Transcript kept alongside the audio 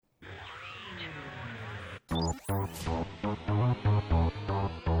Tech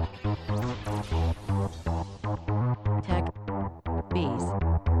Bees.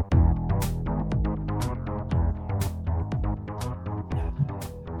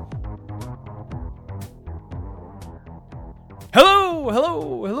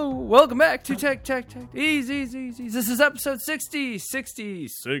 Hello. Welcome back to Tech. Easy. This is episode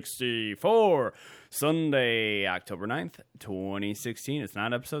 64, Sunday, October 9th, 2016. It's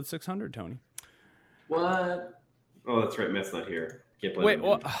not episode 600, Tony. What? Oh, that's right. Matt's not here. Can't play. Wait,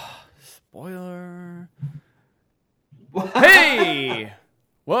 what? Spoiler. What? Hey!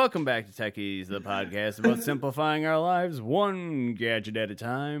 Welcome back to Techies, the podcast about simplifying our lives one gadget at a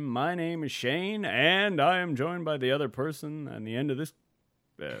time. My name is Shane, and I am joined by the other person on the end of this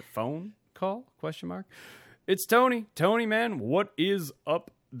phone call, ? It's Tony. Tony, man, what is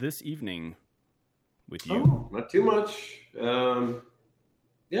up this evening with you? Oh, not too much.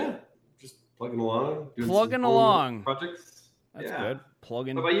 Yeah, just plugging along. Plugging along. Projects. That's good.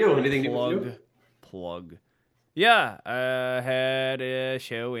 Plugging. How about you? Anything new with you? Plug. Yeah, I had a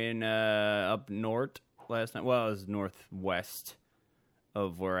show in up north last night. Well, it was northwest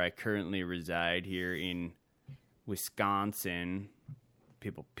of where I currently reside here in Wisconsin.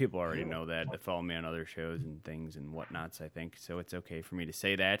 People already know that. They follow me on other shows and things and whatnots, I think. So it's okay for me to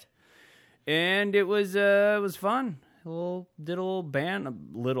say that. And it was fun. Did a little band.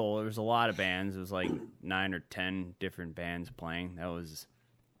 There was a lot of bands. It was like 9 or 10 different bands playing. That was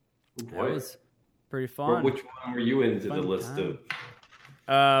pretty fun. Which one were you into the list of?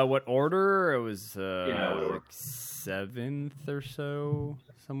 What order? It was like 7th or so,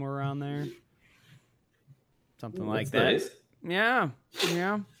 somewhere around there. Something like that. Nice. Yeah.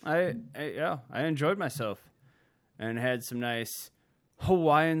 I enjoyed myself and had some nice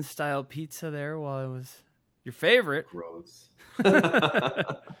Hawaiian style pizza there while I was your favorite. Gross.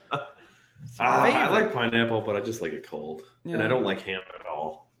 I like pineapple, but I just like it cold, and I don't like ham at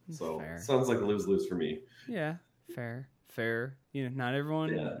all. So fair. Sounds like a lose-lose for me. Yeah, fair. You know, not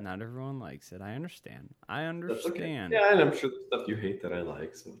everyone likes it. I understand. That's okay. Yeah, and I'm sure there's stuff you hate that I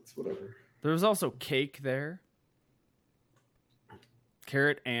like, so it's whatever. There was also cake there.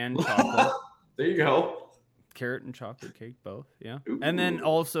 Carrot and chocolate. There you go. Carrot and chocolate cake, both. Yeah. Ooh. And then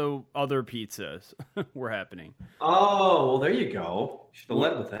also other pizzas were happening. Oh, well, there you go. Should have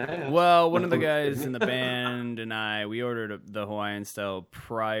led with that. Well, one of the guys in the band and we ordered the Hawaiian style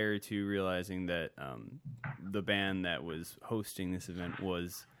prior to realizing that the band that was hosting this event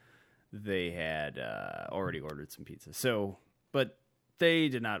they had already ordered some pizza. So, but they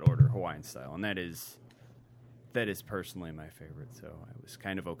did not order Hawaiian style, and that is personally my favorite. So I was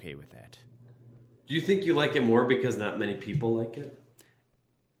kind of okay with that. Do you think you like it more because not many people like it?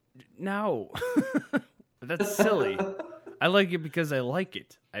 No. That's silly. I like it because I like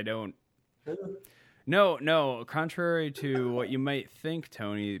it. I don't. No. Contrary to what you might think,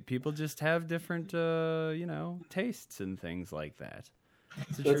 Tony, people just have different, tastes and things like that.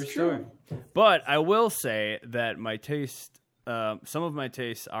 It's a true story. But I will say that my taste, some of my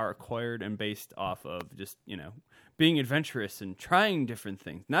tastes are acquired and based off of just, being adventurous and trying different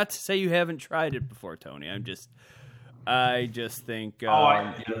things. Not to say you haven't tried it before, Tony. I just think.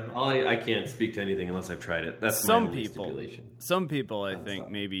 I can't speak to anything unless I've tried it. That's my only stipulation. Some people, I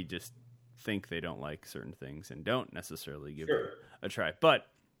think, maybe just think they don't like certain things and don't necessarily give it a try. But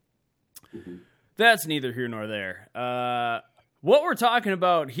that's neither here nor there. What we're talking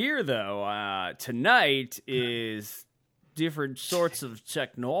about here, though, tonight is different sorts of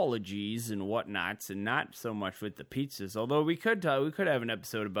technologies and whatnots, and not so much with the pizzas. Although we could have an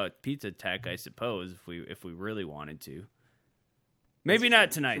episode about pizza tech, I suppose, if we really wanted to. Maybe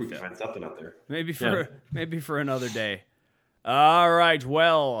not tonight, though. Find something out there. Maybe for another day. All right.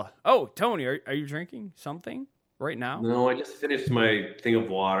 Well, Tony, are you drinking something right now? No, I just finished my thing of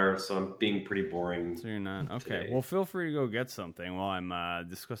water, so I'm being pretty boring. So you're not okay. Today. Well, feel free to go get something while I'm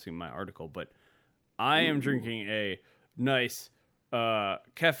discussing my article. But I am drinking a nice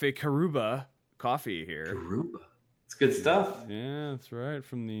Cafe Karuba coffee here. Karuba. It's good stuff. Yeah, that's right.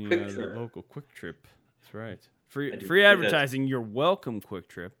 From the local Quick Trip. That's right. Free advertising. You're welcome, Quick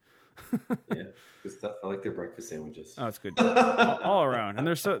Trip. Yeah, good stuff. I like their breakfast sandwiches. Oh, it's good. all around. And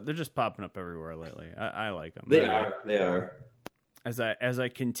they're just popping up everywhere lately. I like them. They are. As I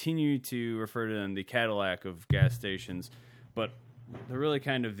continue to refer to them, the Cadillac of gas stations, but they're really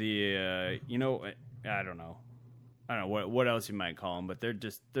kind of the I don't know what else you might call them, but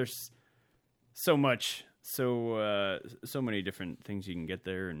there's so many different things you can get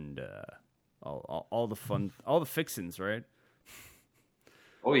there, and all the fun, all the fixins, right?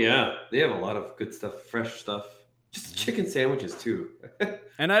 Oh yeah, they have a lot of good stuff, fresh stuff. Just chicken sandwiches too.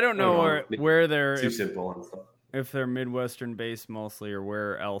 And I don't know where they're too simple and stuff. If they're Midwestern based mostly, or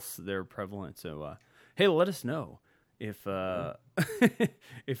where else they're prevalent. So, hey, let us know if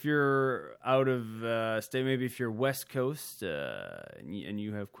if you're out of state, maybe if you're West Coast and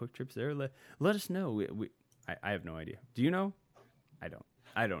you have Quick Trips there, let us know. I have no idea. Do you know? I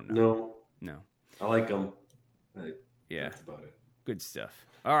don't know. No. I like them. Yeah. That's about it. Good stuff.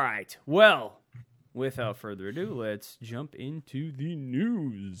 All right. Well, without further ado, let's jump into the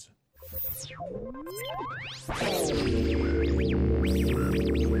news.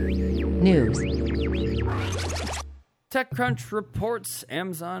 News. TechCrunch reports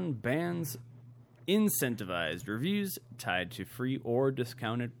Amazon bans incentivized reviews tied to free or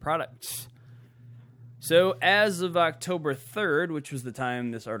discounted products. So, as of October 3rd, which was the time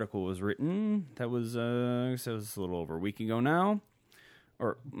this article was written, that was a little over a week ago now,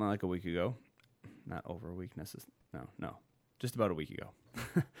 or like a week ago. Not over a week necessarily. No, just about a week ago.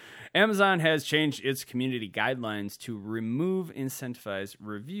 Amazon has changed its community guidelines to remove incentivized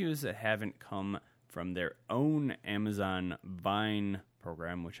reviews that haven't come from their own Amazon Vine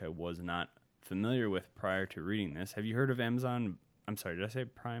program, which I was not familiar with prior to reading this. Have you heard of Amazon? I'm sorry, did I say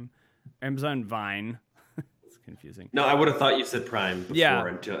Prime? Amazon Vine. It's confusing. No, I would have thought you said Prime before. Yeah.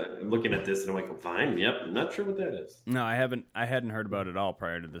 Until I'm looking at this and I'm like, Vine? Yep, I'm not sure what that is. No, I hadn't heard about it at all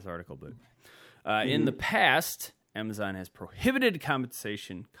prior to this article, but in the past, Amazon has prohibited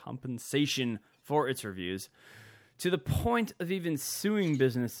compensation for its reviews, to the point of even suing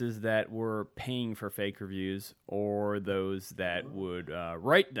businesses that were paying for fake reviews or those that would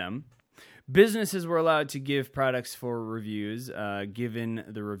write them. Businesses were allowed to give products for reviews, given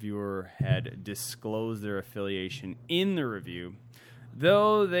the reviewer had disclosed their affiliation in the review.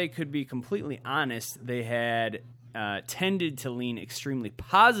 Though they could be completely honest, they had tended to lean extremely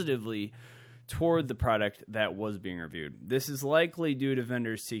positively toward the product that was being reviewed. This is likely due to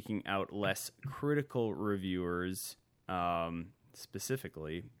vendors seeking out less critical reviewers,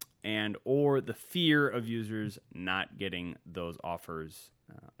 specifically, and or the fear of users not getting those offers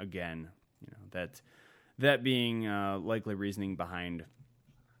again. You know, that being likely reasoning behind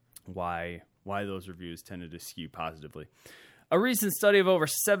why those reviews tended to skew positively. A recent study of over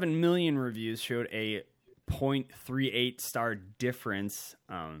 7 million reviews showed a 0.38 star difference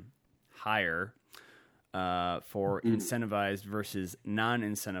higher for incentivized versus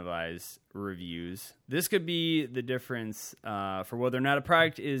non-incentivized reviews. This could be the difference for whether or not a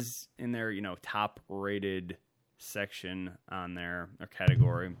product is in their top rated section on there or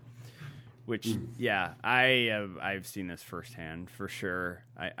category. Which, yeah, I've seen this firsthand for sure.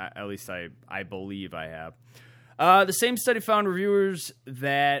 At least I believe I have. The same study found reviewers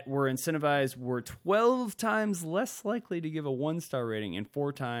that were incentivized were 12 times less likely to give a 1-star rating and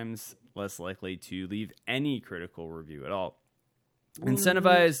 4 times less likely to leave any critical review at all.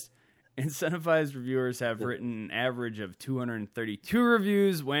 Incentivized reviewers have written an average of 232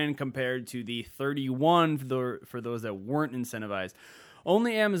 reviews when compared to the 31 for those that weren't incentivized.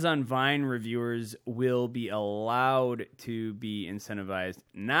 Only Amazon Vine reviewers will be allowed to be incentivized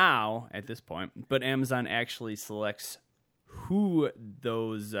now at this point, but Amazon actually selects who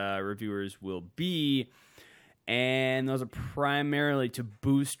those reviewers will be, and those are primarily to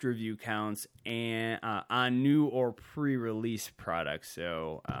boost review counts and on new or pre-release products.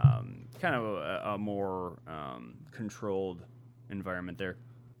 So kind of a more controlled environment there.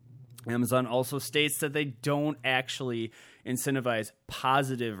 Amazon also states that they don't actually incentivize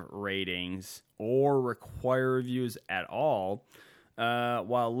positive ratings or require reviews at all,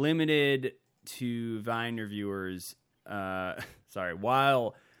 while limited to Vine reviewers.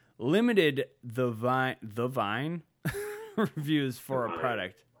 While limited the Vine reviews for a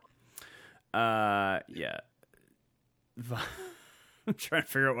product. Yeah. I'm trying to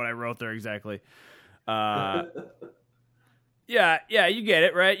figure out what I wrote there exactly. Yeah, you get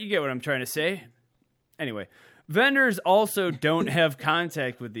it, right? You get what I'm trying to say. Anyway, vendors also don't have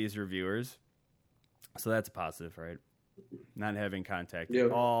contact with these reviewers. So that's a positive, right? Not having contact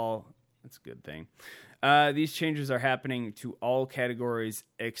at all. That's a good thing. These changes are happening to all categories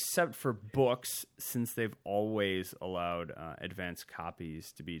except for books, since they've always allowed advanced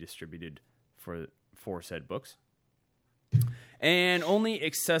copies to be distributed for said books. And only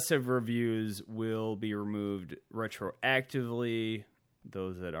excessive reviews will be removed retroactively,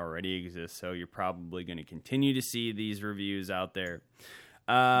 those that already exist. So you're probably going to continue to see these reviews out there.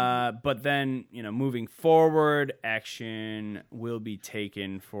 But then, moving forward, action will be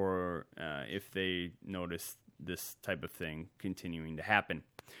taken for if they notice this type of thing continuing to happen.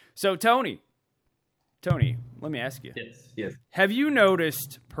 So, Tony, Tony, let me ask you. Yes. Have you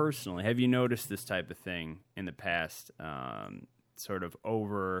noticed this type of thing in the past, sort of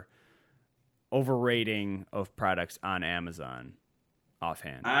overrating of products on Amazon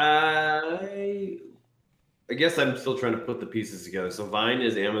offhand? I guess I'm still trying to put the pieces together. So Vine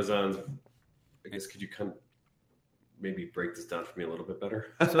is Amazon's, I guess, could you maybe break this down for me a little bit better?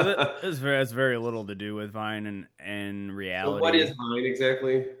 So that has very little to do with Vine and reality. So what is Vine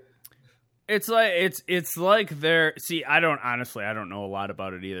exactly? It's like they're, see, I don't know a lot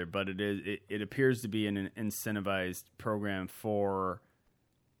about it either, but it appears to be an incentivized program for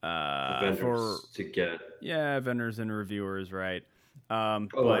vendors to get vendors and reviewers, right?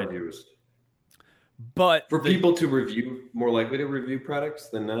 Reviews. But for people to review, more likely to review products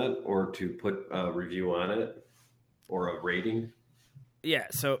than not, or to put a review on it or a rating. Yeah,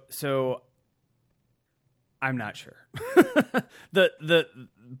 so I'm not sure.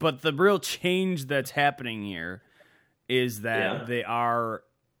 But the real change that's happening here is that they are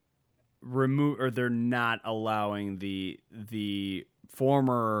they're not allowing the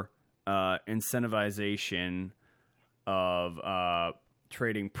former incentivization of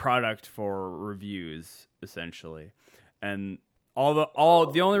trading product for reviews, essentially. And the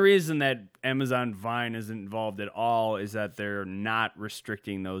only reason that Amazon Vine isn't involved at all is that they're not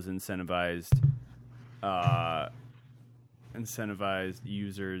restricting those incentivized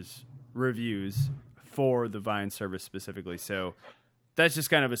users' reviews for the Vine service specifically. So that's just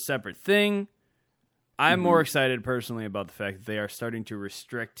kind of a separate thing. I'm more excited personally about the fact that they are starting to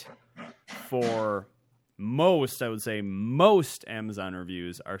restrict for most Amazon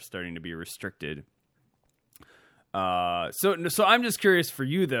reviews are starting to be restricted. So I'm just curious for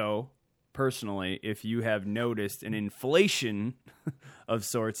you though, personally, if you have noticed an inflation of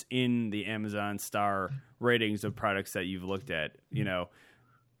sorts in the Amazon star ratings of products that you've looked at,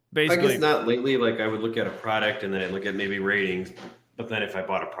 basically. I guess not lately. Like I would look at a product and then I'd look at maybe ratings, but then if I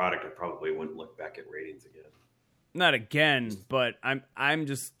bought a product, I probably wouldn't look back at ratings again. Not again, but I'm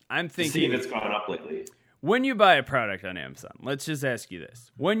thinking, see if it's gone up lately. When you buy a product on Amazon, let's just ask you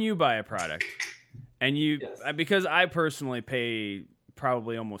this. When you buy a product and because I personally pay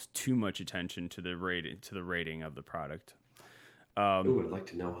probably almost too much attention to the rating of the product. I'd like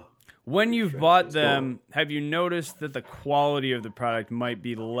to know. When you've bought them, have you noticed that the quality of the product might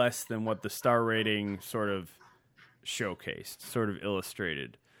be less than what the star rating sort of showcased, sort of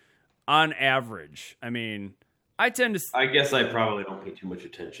illustrated? On average, I mean, I guess I probably don't pay too much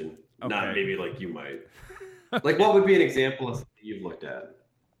attention. Okay. Not maybe like you might. Like, what would be an example of something you've looked at?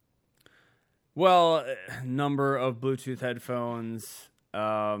 Well, number of Bluetooth headphones.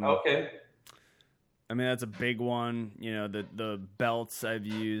 Okay. I mean, that's a big one. The belts I've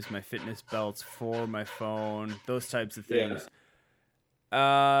used, my fitness belts for my phone, those types of things.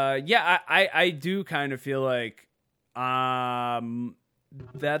 I do kind of feel like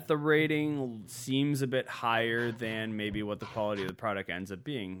that the rating seems a bit higher than maybe what the quality of the product ends up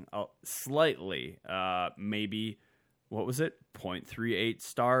being. Slightly. Maybe, what was it? 0.38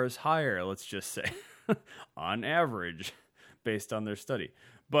 stars higher, let's just say, on average, based on their study.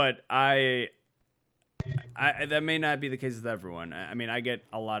 But I that may not be the case with everyone. I mean, I get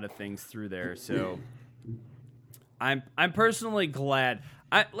a lot of things through there, so I'm personally glad.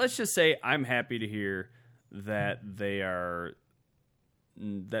 Let's just say I'm happy to hear that that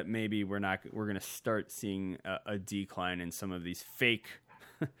maybe we're going to start seeing a decline in some of these fake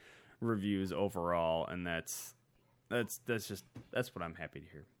reviews overall, and that's what I'm happy to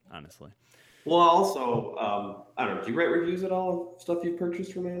hear, honestly. Well, also, I don't know. Do you write reviews at all of stuff you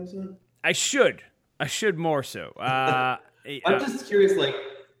purchased from Amazon? I should more so. I'm just curious. Like,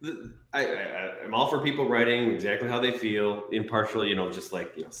 I'm all for people writing exactly how they feel, impartial. Just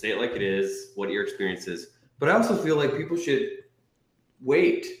like say it like it is, what your experience is. But I also feel like people should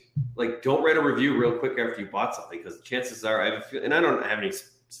wait. Like, don't write a review real quick after you bought something, because chances are, and I don't have any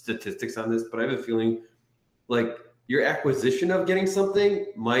statistics on this, but I have a feeling like your acquisition of getting something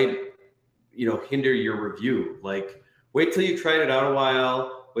might, hinder your review. Like, wait till you tried it out a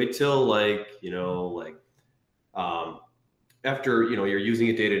while. Wait till after, you're using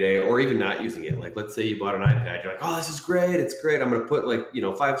it day to day, or even not using it. Like, let's say you bought an iPad. You're like, oh, this is great. It's great. I'm going to put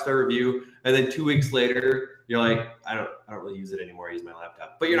 5-star review. And then 2 weeks later, you're like, I don't really use it anymore. I use my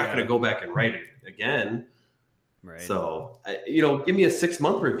laptop. But you're not going to go back and write it again. Right. So, give me a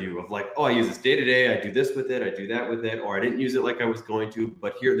 6-month review of like, oh, I use this day to day. I do this with it. I do that with it. Or I didn't use it like I was going to,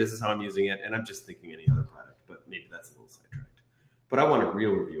 but here, this is how I'm using it. And I'm just thinking any other product, but maybe that's a little sidetracked. But I want a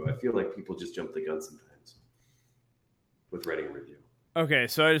real review. I feel like people just jump the gun sometimes with writing a review. Okay,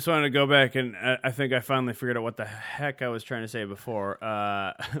 so I just wanted to go back, and I think I finally figured out what the heck I was trying to say before.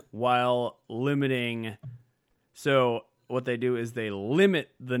 While limiting, so what they do is they limit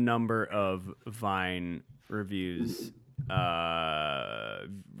the number of Vine reviews,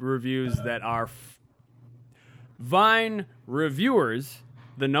 reviews that are Vine reviewers.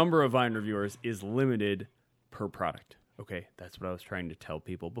 The number of Vine reviewers is limited per product. Okay, that's what I was trying to tell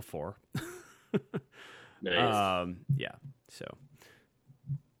people before. Nice. Yeah. So.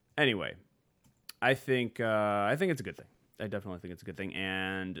 Anyway, I think it's a good thing. I definitely think it's a good thing,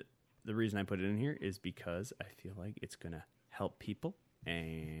 and the reason I put it in here is because I feel like it's gonna help people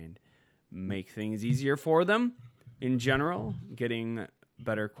and make things easier for them in general, getting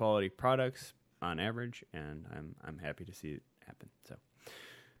better quality products on average, and I'm happy to see it happen. So,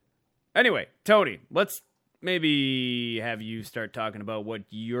 anyway, Tony, let's maybe have you start talking about what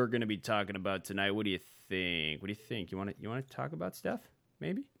you're gonna be talking about tonight. What do you think? You want to talk about stuff?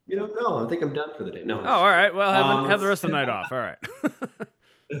 Maybe. No, I think I'm done for the day. No. Oh, all right. Well, have the rest of the night off. All right.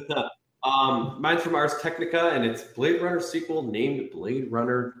 Mine's from Ars Technica, and it's Blade Runner sequel named Blade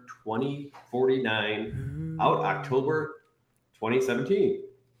Runner 2049, out October 2017.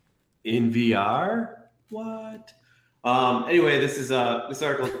 In VR? What? Anyway, this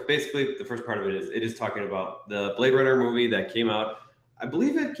article, basically the first part of it is talking about the Blade Runner movie that came out. I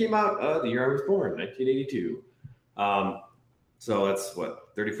believe it came out the year I was born, 1982. So that's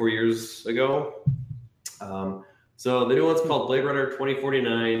 34 years ago. So the new one's called Blade Runner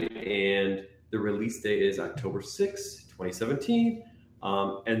 2049, and the release date is October 6, 2017.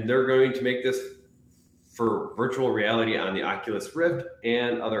 And they're going to make this for virtual reality on the Oculus Rift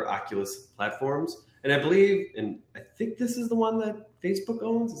and other Oculus platforms. And I think this is the one that Facebook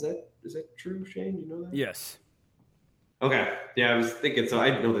owns. Is that true, Shane? You know that? Yes. Okay. Yeah, I was thinking. So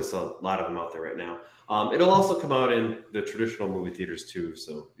I know there's a lot of them out there right now. It'll also come out in the traditional movie theaters too,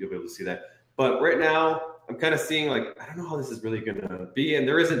 so you'll be able to see that. But right now, I'm kind of seeing I don't know how this is really going to be, and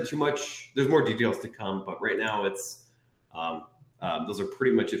there isn't too much. There's more details to come, but right now it's those are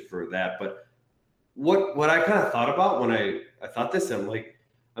pretty much it for that. But what I kind of thought about when I thought this, I'm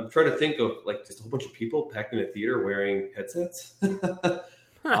trying to think of just a whole bunch of people packed in a theater wearing headsets.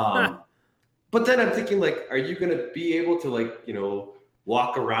 But then I'm thinking are you going to be able to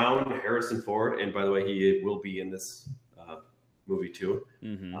walk around Harrison Ford? And by the way, he will be in this movie too.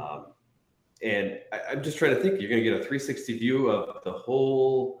 Mm-hmm. And I'm just trying to think, you're going to get a 360 view of the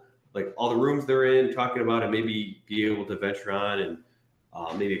whole, all the rooms they're in, talking about, and maybe be able to venture on and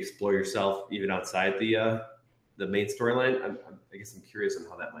maybe explore yourself even outside the main storyline. I guess I'm curious on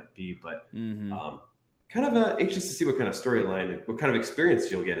how that might be, but kind of anxious to see what kind of storyline, what kind of experience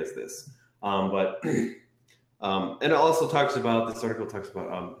you'll get as this. And it also talks about, this article talks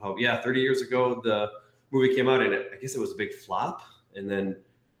about how 30 years ago the movie came out, and I guess it was a big flop, and then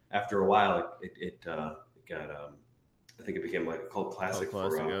after a while it got I think it became a cult classic. I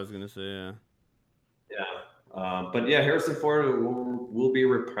was gonna say but Harrison Ford will be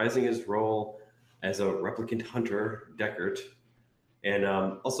reprising his role as a replicant hunter, Deckard, and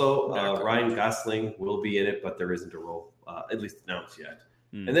also Ryan Gosling will be in it, but there isn't a role at least announced yet.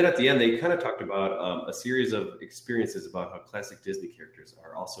 And then at the end, they kind of talked about a series of experiences about how classic Disney characters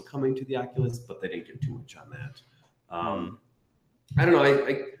are also coming to the Oculus, but they didn't give too much on that. I don't know.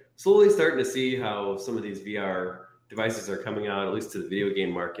 I slowly starting to see how some of these VR devices are coming out, at least to the video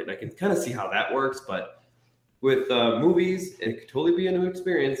game market. And I can kind of see how that works, but with movies, it could totally be a new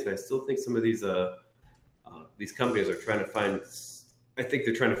experience. And I still think some of these companies are trying to find. I think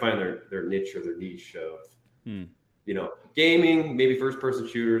they're trying to find their niche or their niche of. Gaming, maybe first-person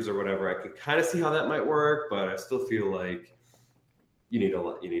shooters or whatever. I can kind of see how that might work, but I still feel like you need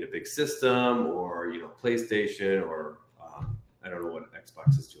a big system, or PlayStation, or I don't know what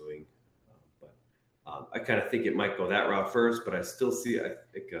Xbox is doing, but I kind of think it might go that route first. But I still see, I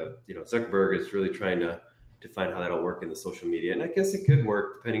think Zuckerberg is really trying to find how that'll work in the social media, and I guess it could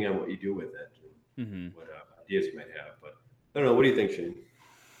work depending on what you do with it, and what ideas you might have. But I don't know. What do you think, Shane?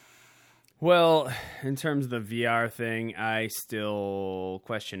 Well, in terms of the VR thing, I still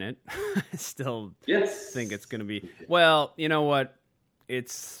question it. I still think it's going to be... Well, you know what? In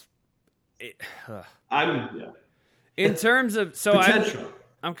terms of... So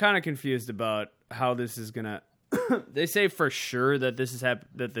I'm kind of confused about how this is going to... They say for sure that this is that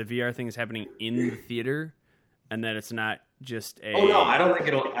the VR thing is happening in the theater, and that it's not just a... Oh, no, I don't think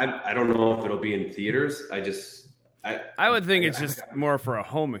it'll... I don't know if it'll be in theaters. I would think it's just more for a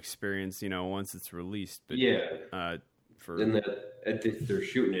home experience, once it's released. But then they're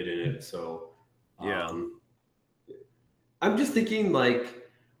shooting it in it, so I'm just thinking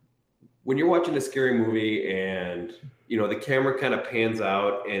when you're watching a scary movie and the camera kind of pans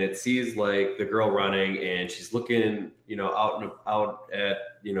out and it sees like the girl running and she's looking, out at,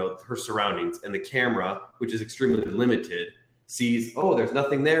 her surroundings, and the camera, which is extremely limited, sees, oh, there's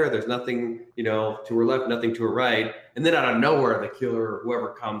nothing there. There's nothing, to her left, nothing to her right. And then out of nowhere, the killer or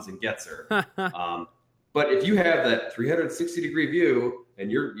whoever comes and gets her. But if you have that 360-degree view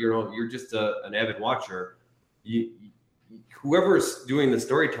and you're just an avid watcher, whoever's doing the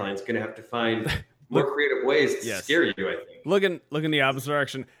storytelling is going to have to find more creative ways to scare you, I think. Look in the opposite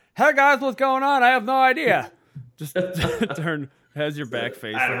direction. Hey guys, what's going on? I have no idea. Just turn, has your back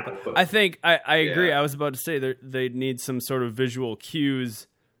face. I think I agree. Yeah. I was about to say they need some sort of visual cues.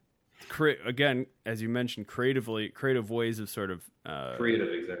 Again, as you mentioned, creative ways of sort of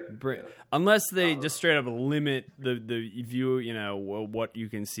creative, exactly. Unless they just straight up limit the view, what you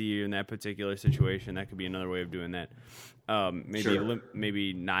can see in that particular situation. That could be another way of doing that.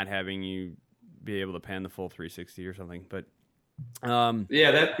 Maybe not having you be able to pan the full 360 or something, but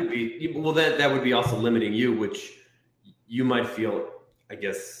that could be that would be also limiting you, which you might feel, I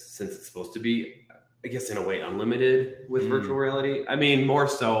guess, since it's supposed to be, I guess, in a way unlimited with virtual reality. I mean, more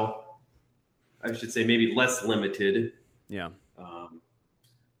so, I should say maybe less limited. Yeah.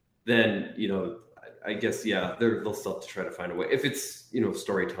 Then, I guess, they'll still have to try to find a way, if it's,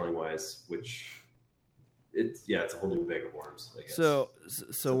 storytelling wise, which it's a whole new bag of worms, I guess. So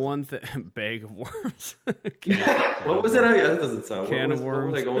one thing, bag of worms. What was it? That doesn't sound. Can of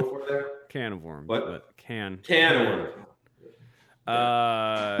worms. What was I going for there? Can of worms. What? Can of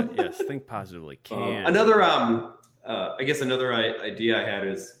worms. Yes, think positively. Can. Another idea I had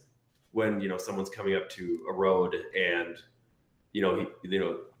is when, someone's coming up to a road and,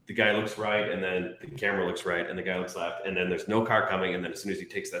 the guy looks right and then the camera looks right and the guy looks left and then there's no car coming, and then as soon as he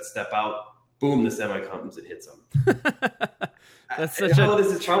takes that step out, boom, the semi comes and hits him. That's this is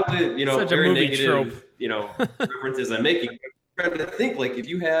probably, such very a movie negative, trope. References I'm making. I'm trying to think, like, if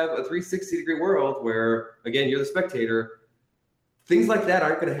you have a 360-degree world where, again, you're the spectator, things like that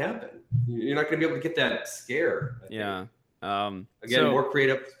aren't going to happen. You're not going to be able to get that scare. Yeah. More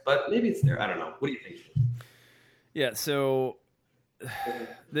creative, but maybe it's there. I don't know. What do you think? Yeah. So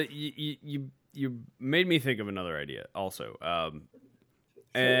you made me think of another idea also.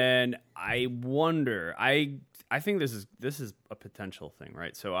 And I wonder, I think this is a potential thing,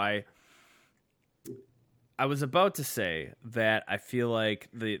 right? So I was about to say that I feel like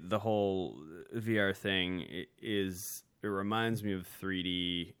the whole VR thing it reminds me of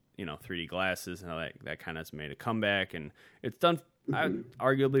 3D, 3D glasses, and how that kind of has made a comeback, and it's done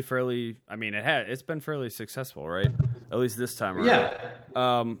arguably fairly. I mean, it's been fairly successful, right? At least this time around. Yeah,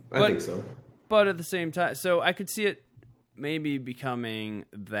 I think so. But at the same time, so I could see it maybe becoming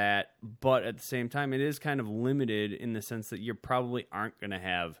that, but at the same time, it is kind of limited in the sense that you probably aren't going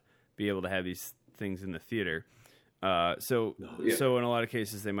to be able to have these things in the theater. So in a lot of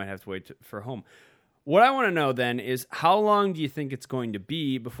cases, they might have to wait for home. What I want to know then is, how long do you think it's going to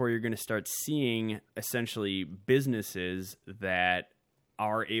be before you're going to start seeing essentially businesses that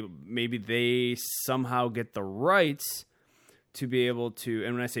are able, maybe they somehow get the rights to be able to,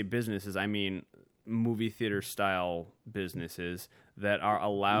 and when I say businesses, I mean movie theater style businesses that are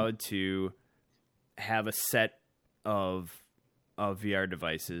allowed to have a set of VR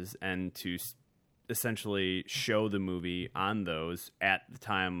devices and to essentially show the movie on those at the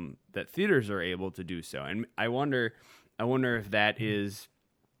time that theaters are able to do so. And I wonder if that is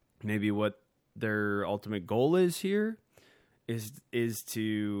maybe what their ultimate goal is here, is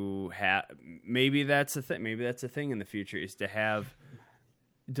to have, maybe that's a thing. Maybe that's a thing in the future, is to have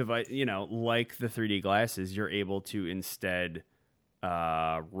device, like the 3D glasses, you're able to instead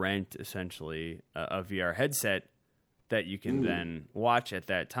rent essentially a VR headset that you can then watch at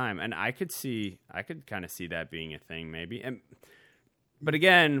that time. And I could kind of see that being a thing, maybe. But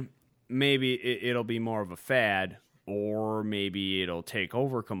again, maybe it'll be more of a fad, or maybe it'll take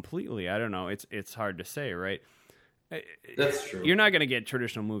over completely. I don't know. It's hard to say, right? That's true. You're not going to get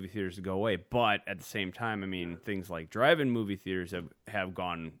traditional movie theaters to go away, but at the same time, I mean, things like drive-in movie theaters have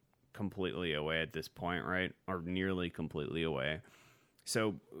gone completely away at this point, right? Or nearly completely away.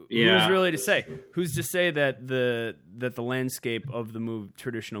 So who's really to say? Who's to say that the landscape of the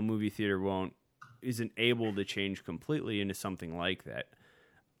traditional movie theater isn't able to change completely into something like that?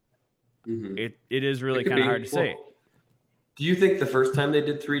 Mm-hmm. It is really kind of hard to say. Do you think the first time they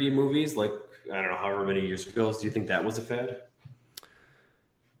did 3D movies, like, I don't know, however many years ago, do you think that was a fad?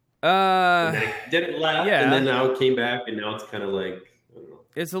 And then it did it last, and then now it came back, and now it's kind of like, I don't know.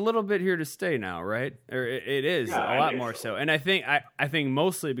 It's a little bit here to stay now, right? Or it is a lot more so. And I think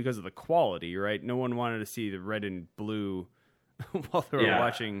mostly because of the quality, right? No one wanted to see the red and blue while they were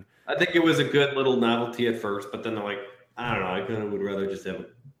watching. I think it was a good little novelty at first, but then they're like, I don't know. I kind of would rather just have a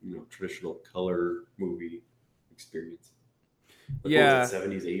traditional color movie experience. Like, Yeah. what was it,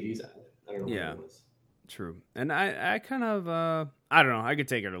 70s, 80s? I don't know Yeah. what it was. True. And I kind of I don't know. I could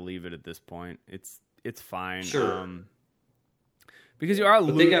take it or leave it at this point. It's fine. Sure. Because you are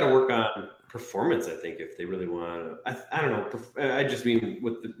But they got to work on performance, I think, if they really want to. I don't know. I just mean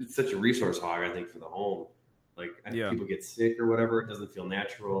it's such a resource hog, I think, for the home. Like, people get sick or whatever. It doesn't feel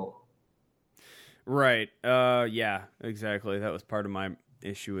natural. Right. Yeah, exactly. That was part of my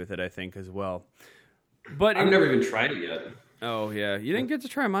issue with it, I think, as well. But I've never even tried it yet. Oh, yeah. You didn't get to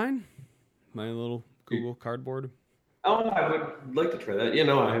try mine? My little Google Cardboard? Oh, I would like to try that.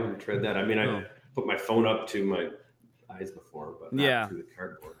 I haven't tried that. I mean, I put my phone up to my eyes before, but not through the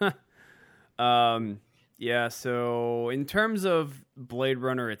cardboard. Yeah, so in terms of Blade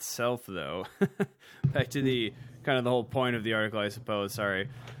Runner itself, though, back to the kind of the whole point of the article, I suppose, sorry.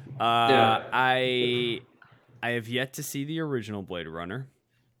 I have yet to see the original Blade Runner.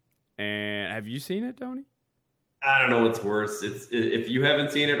 And have you seen it, Tony? I don't know what's worse. If you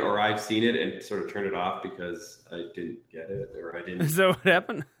haven't seen it or I've seen it and sort of turned it off because I didn't get it or I didn't. Is that what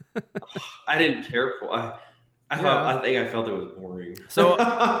happened? I didn't care for. I think I felt it was boring. So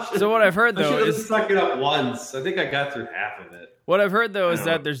what I've heard though is suck it up once. I think I got through half of it. What I've heard though is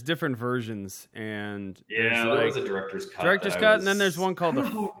that there's different versions, and there was a director's cut. And then there's one called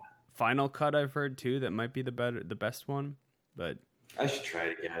the final cut. I've heard too that might be the best one, but I should try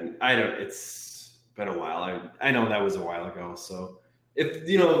it again. It's been a while. I know that was a while ago. So if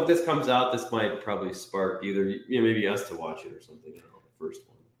this comes out, this might probably spark either maybe us to watch it or something. The first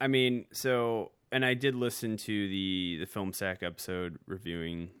one. I mean, and I did listen to the Film Sack episode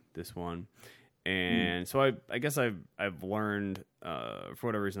reviewing this one, and so I guess I've learned for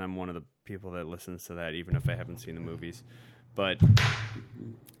whatever reason I'm one of the people that listens to that even if I haven't seen the movies, but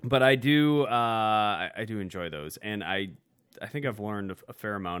I do I do enjoy those, and I think I've learned a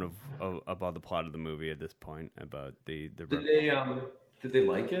fair amount of about the plot of the movie at this point about the. Did they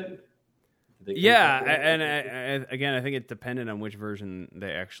like it? Yeah, and again, I think it depended on which version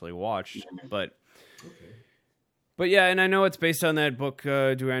they actually watched, but yeah, and I know it's based on that book,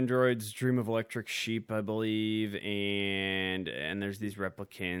 "Do Androids Dream of Electric Sheep," I believe, and there's these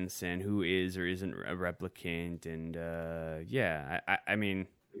replicants, and who is or isn't a replicant, and I mean,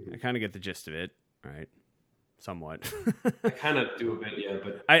 I kind of get the gist of it, right? Somewhat. I kind of do a bit, yeah,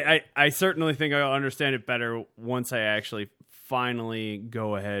 but I certainly think I'll understand it better once I actually finally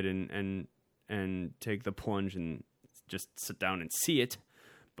go ahead and take the plunge and just sit down and see it.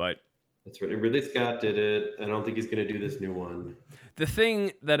 But that's right. Ridley Scott did it. I don't think he's going to do this new one. The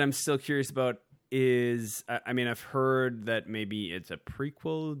thing that I'm still curious about is, I mean, I've heard that maybe it's a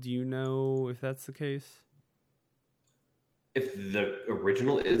prequel. Do you know if that's the case? If the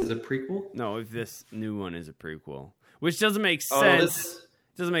original is a prequel? No, if this new one is a prequel, which doesn't make sense.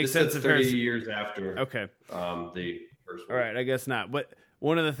 Doesn't make sense if 30 years after. Okay. The first one. All right, I guess not. But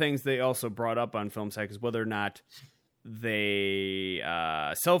one of the things they also brought up on Film Sack is whether or not they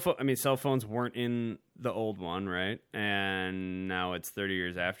cell phones weren't in the old one, right? And now it's 30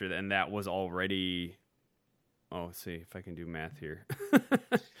 years after that, and that was already. Oh, let's see if I can do math here.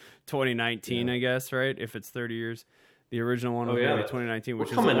 2019, I guess, right? If it's 30 years. The original one was maybe 2019, which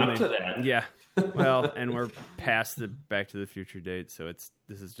we're coming up to that. Yeah. Well, and we're past the Back to the Future date, so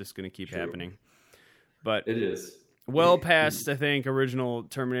this is just going to keep happening. But it is well past, I think, original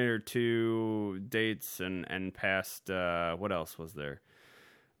Terminator 2 dates and past what else was there?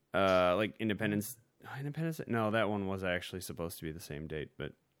 Like Independence. No, that one was actually supposed to be the same date,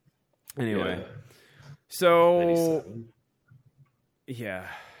 but anyway. Yeah. So 97.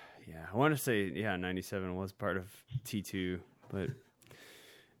 Yeah, I want to say 97 was part of T2, but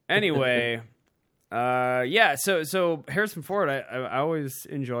anyway, So Harrison Ford, I always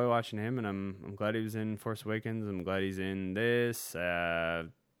enjoy watching him, and I'm glad he was in Force Awakens. I'm glad he's in this.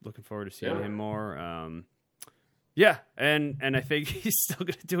 Looking forward to seeing him more. And I think he's still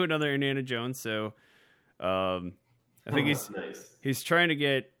going to do another Indiana Jones. So I think he's trying to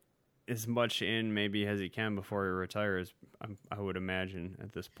get as much in maybe as he can before he retires, I would imagine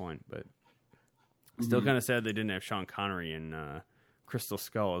at this point. But still kind of sad they didn't have Sean Connery in Crystal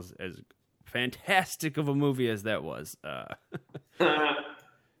Skull as fantastic of a movie as that was.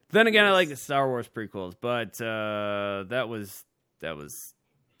 Then again, I like the Star Wars prequels, but that was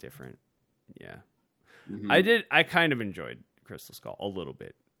different. Yeah. Mm-hmm. I kind of enjoyed Crystal Skull a little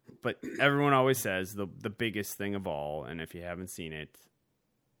bit, but everyone always says the biggest thing of all, and if you haven't seen it,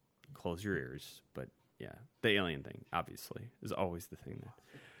 close your ears. But yeah, the alien thing obviously is always the thing.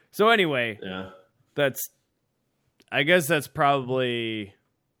 So anyway, I guess that's probably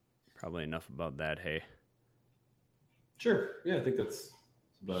enough about that. Hey. Sure. Yeah, I think that's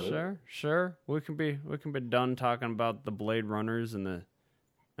about it. Sure. We can be done talking about the Blade Runners and the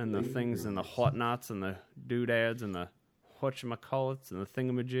things and the whatnots and the doodads and the whatchamacallits and the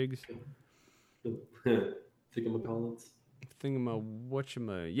thingamajigs.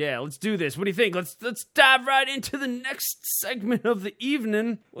 Yeah, let's do this. What do you think? Let's dive right into the next segment of the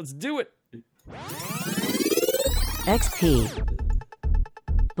evening. Let's do it. XP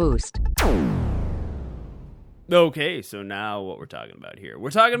Boost. Okay, so now what we're talking about here.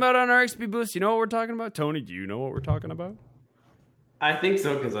 We're talking about on our XP Boost. You know what we're talking about? Tony, do you know what we're talking about? I think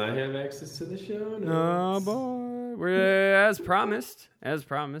so, because I have access to the show notes. Oh, boy. We're, as promised,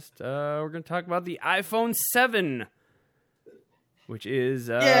 we're going to talk about the iPhone 7, which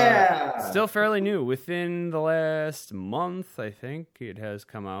is still fairly new. Within the last month, I think it has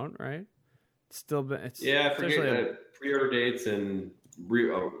come out, right? It's still been... I forget pre-order dates and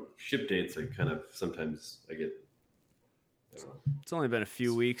ship dates. I kind of sometimes I get... It's only been a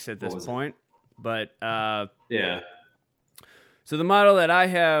few weeks at this point, but... yeah. So the model that I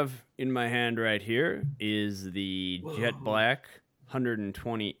have in my hand right here is the Jet Black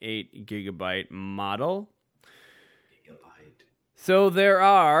 128 gigabyte model. So there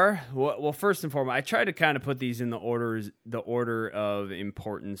are, well, first and foremost, I try to kind of put these in the order of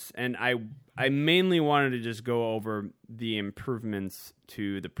importance, and I mainly wanted to just go over the improvements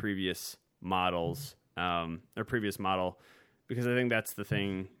to the previous models, or previous model, because I think that's the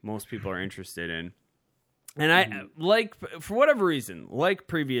thing most people are interested in. And I, for whatever reason, like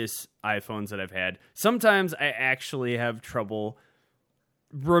previous iPhones that I've had, sometimes I actually have trouble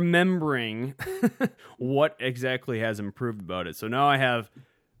remembering what exactly has improved about it. So now I have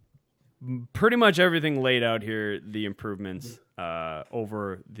pretty much everything laid out here, the improvements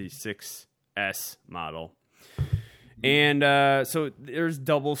over the 6S model. And so there's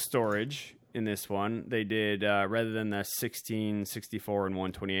double storage in this one. They did, rather than the 16, 64, and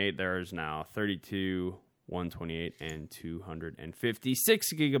 128, there's now 32, 128, and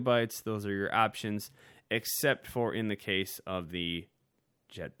 256 gigabytes. Those are your options, except for in the case of the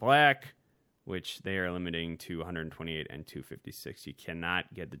Jet Black, which they are limiting to 128 and 256. You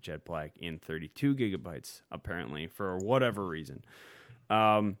cannot get the Jet Black in 32 gigabytes, apparently, for whatever reason.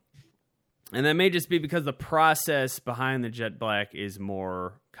 And that may just be because the process behind the Jet Black is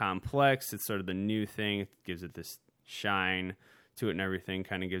more complex. It's sort of the new thing. It gives it this shine to it and everything,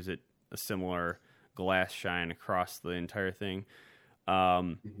 kind of gives it a similar glass shine across the entire thing.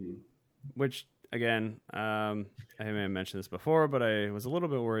 Which, again, I may have mentioned this before, but I was a little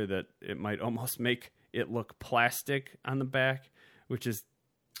bit worried that it might almost make it look plastic on the back, which is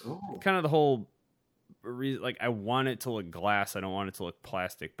kind of the whole reason. Like, I want it to look glass. I don't want it to look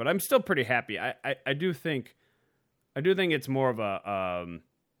plastic, but I'm still pretty happy. I do think it's more of a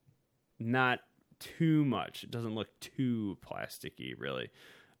not too much. It doesn't look too plasticky, really.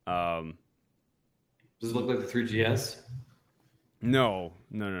 Does it look like the 3GS? No.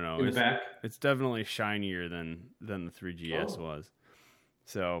 In the back? It's definitely shinier than the 3GS was.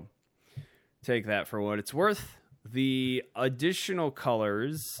 So take that for what it's worth. The additional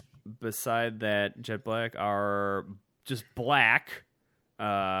colors beside that Jet Black are just black,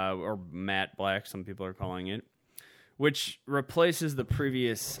 or matte black, some people are calling it, which replaces the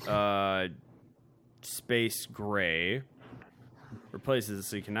previous space gray. Replaces it,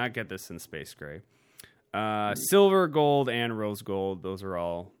 so you cannot get this in space gray. Silver, gold, and rose gold. Those are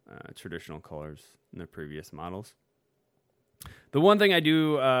all traditional colors in the previous models. The one thing I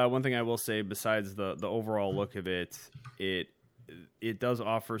will say, besides the overall look of it, it does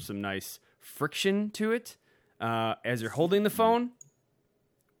offer some nice friction to it as you're holding the phone,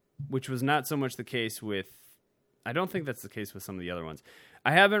 which was not so much the case with. I don't think that's the case with some of the other ones.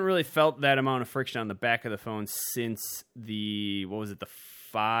 I haven't really felt that amount of friction on the back of the phone since the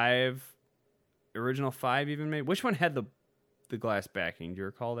original 5 even made. Which one had the glass backing? Do you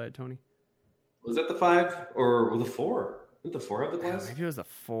recall that, Tony? Was that the 5 or the 4? Did the 4 have the glass? Maybe it was the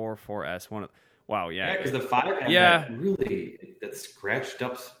 4S. Wow, yeah. Yeah, because the 5 had that scratched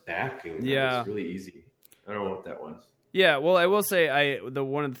up backing. That was really easy. I don't know what that was. Yeah, well, I will say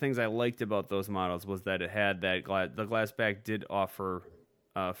one of the things I liked about those models was that it had that the glass back did offer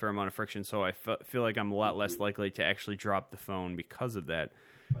a fair amount of friction, so I feel like I'm a lot less likely to actually drop the phone because of that.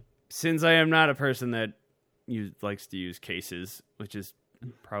 Since I am not a person that likes to use cases, which is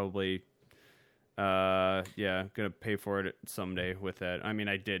probably, gonna pay for it someday with that. I mean,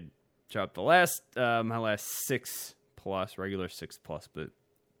 I did drop the my last 6 Plus, regular 6 Plus, but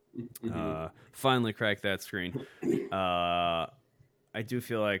finally cracked that screen. I do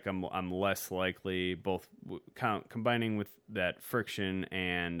feel like I'm less likely, both combining with that friction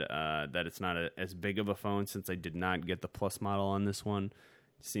and that it's not as big of a phone, since I did not get the Plus model on this one.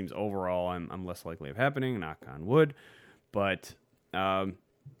 It seems overall I'm less likely of happening, knock on wood. But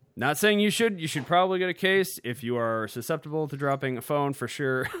not saying you should. You should probably get a case if you are susceptible to dropping a phone, for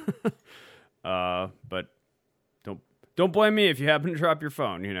sure. But don't blame me if you happen to drop your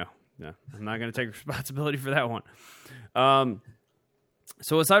phone. You know, no, I'm not going to take responsibility for that one.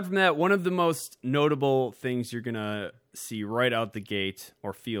 So aside from that, one of the most notable things you're going to see right out the gate,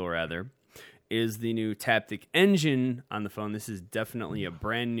 or feel rather, is the new Taptic Engine on the phone. This is definitely a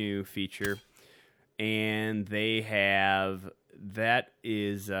brand new feature. And they have, that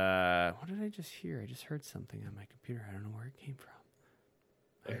is, what did I just hear? I just heard something on my computer. I don't know where it came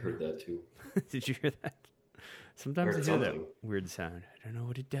from. I heard that too. Did you hear that? Sometimes I hear that weird sound. I don't know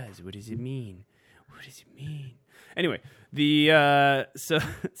what it does. What does it mean? What does it mean? Anyway, the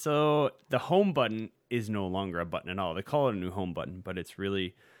so the home button is no longer a button at all. They call it a new home button, but it's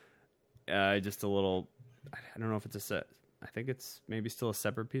really just a little, I don't know if it's a set. I think it's maybe still a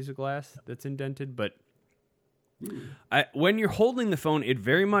separate piece of glass that's indented, but when you're holding the phone, it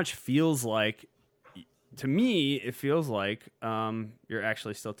very much feels like, to me, it feels like you're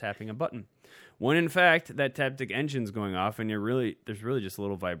actually still tapping a button. When in fact, that Taptic Engine's going off, and there's really just a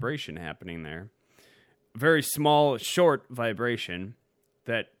little vibration happening there. Very small, short vibration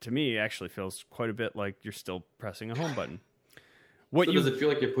that, to me, actually feels quite a bit like you're still pressing a home button. Does it feel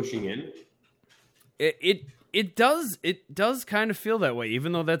like you're pushing in? It does kind of feel that way,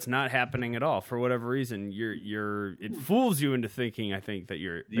 even though that's not happening at all. For whatever reason, it fools you into thinking, I think, that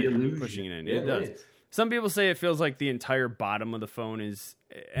you're pushing it in. Yeah, it does. Right. Some people say it feels like the entire bottom of the phone is,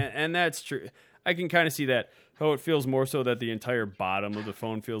 and that's true. I can kind of see that. Oh, it feels more so that the entire bottom of the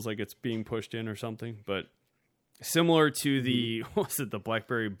phone feels like it's being pushed in or something. But similar to the the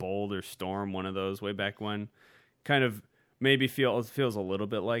BlackBerry Bold or Storm, one of those way back when, kind of maybe feels a little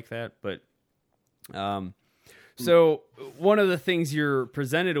bit like that. But so one of the things you're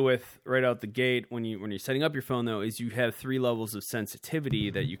presented with right out the gate when you're setting up your phone, though, is you have 3 levels of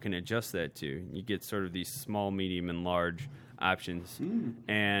sensitivity that you can adjust that to. You get sort of these small, medium, and large options.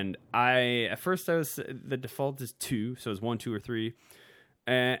 And at first the default is 2, so it's 1, 2, or 3.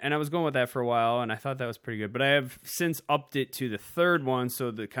 And I was going with that for a while, and I thought that was pretty good. But I have since upped it to the 3rd one,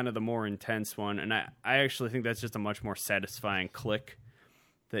 so the kind of the more intense one. And I actually think that's just a much more satisfying click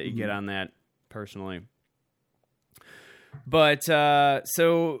that you get on that, personally. But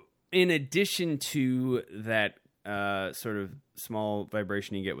so in addition to that sort of small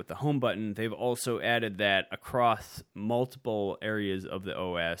vibration you get with the home button, they've also added that across multiple areas of the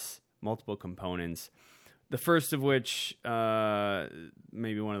OS, multiple components. The first of which,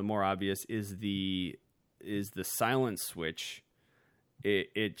 maybe one of the more obvious, is the silence switch.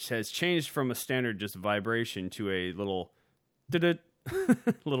 It has changed from a standard just vibration to a little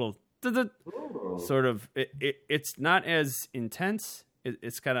little sort of. It's not as intense.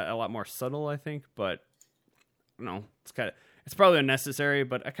 It's kind of a lot more subtle, I think, but no, it's probably unnecessary,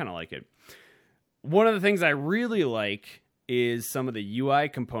 but I kind of like it. One of the things I really like is some of the UI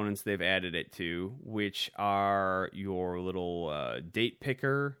components they've added it to, which are your little date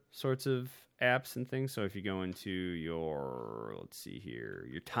picker sorts of apps and things. So if you go into your, let's see here,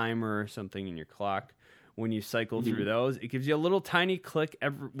 your timer or something in your clock, when you cycle through those, it gives you a little tiny click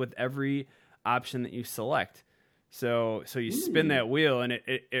with every option that you select. So you spin that wheel, and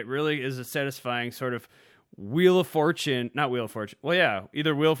it really is a satisfying sort of Wheel of Fortune, not Wheel of Fortune. Well, yeah,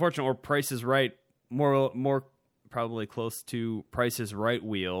 either Wheel of Fortune or Price is Right, more probably close to Price is Right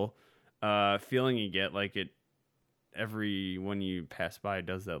wheel feeling you get, like it every when you pass by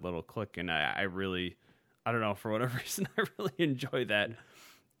does that little click, and I don't know, for whatever reason I really enjoy that.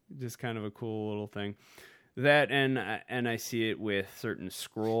 Just kind of a cool little thing. That and I see it with certain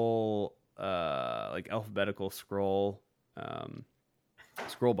scroll like alphabetical scroll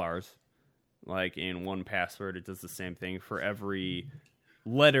bars. Like in 1Password, it does the same thing. For every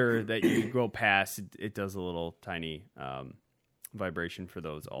letter that you go past, it does a little tiny vibration for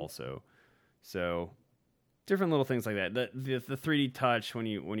those also. So different little things like that. The 3D touch when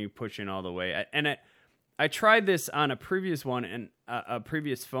you push in all the way. I tried this on a previous one and a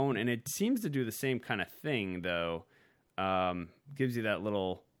previous phone, and it seems to do the same kind of thing though. Gives you that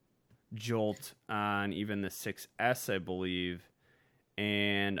little jolt on even the 6S, I believe.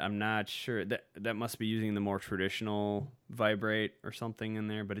 And I'm not sure that must be using the more traditional vibrate or something in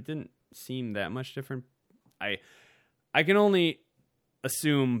there, but it didn't seem that much different. I can only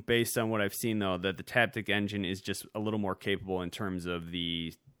assume, based on what I've seen though, that the Taptic Engine is just a little more capable in terms of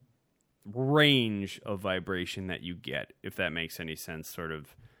the range of vibration that you get, if that makes any sense, sort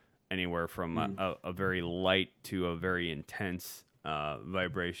of anywhere from a very light to a very intense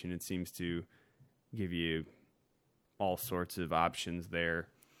vibration. It seems to give you all sorts of options there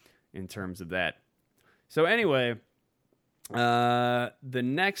in terms of that. So anyway, the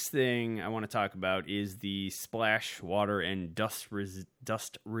next thing I want to talk about is the splash water and dust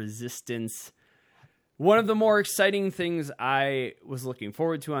resistance. One of the more exciting things I was looking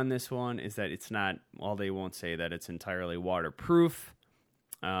forward to on this one is that it's not, well, they won't say that it's entirely waterproof.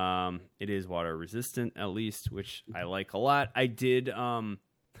 It is water resistant, at least, which I like a lot. I did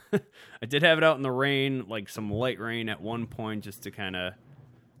I did have it out in the rain, like some light rain at one point, just to kind of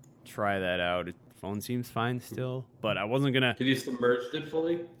try that out. Phone seems fine still, but I wasn't gonna. Did you submerge it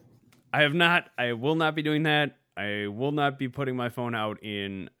fully? I have not. I will not be doing that. I will not be putting my phone out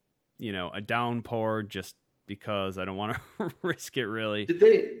in, a downpour, just because I don't want to risk it. Really. Did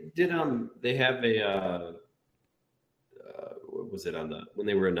they have a what was it when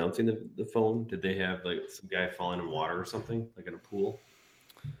they were announcing the phone? Did they have like some guy falling in water or something, like in a pool?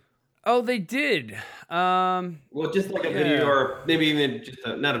 Oh, they did. Well, just like a video, or maybe even just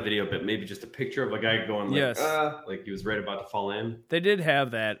not a video, but maybe just a picture of a guy going like, like he was right about to fall in. They did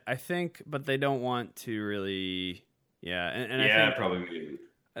have that, I think, but they don't want to really. Yeah, and I think probably.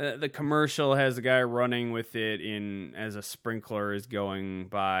 The commercial has a guy running with it as a sprinkler is going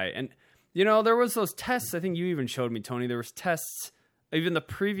by, and there was those tests. I think you even showed me, Tony. There was tests. Even the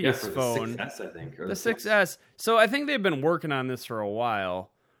previous phone, the 6S, I think, or the 6S. So I think they've been working on this for a while.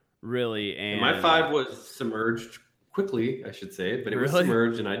 Really, and my 5 was submerged quickly, I should say, but it was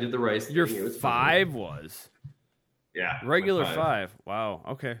submerged, and I did the right thing. Your 5 was, yeah, regular 5. Wow.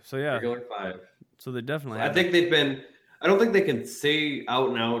 Okay, so yeah, regular 5. So they definitely. I think they've been. I don't think they can say out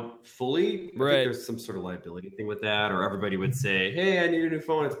and out fully. I think there's some sort of liability thing with that, or everybody would say, "Hey, I need a new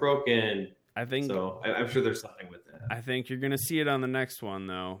phone. It's broken." I think so. I'm sure there's something with that. I think you're going to see it on the next one,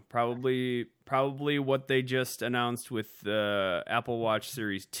 though. Probably what they just announced with the Apple Watch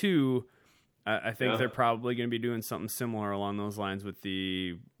Series 2. I think they're probably going to be doing something similar along those lines with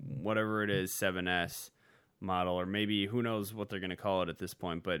the whatever it is 7S model, or maybe who knows what they're going to call it at this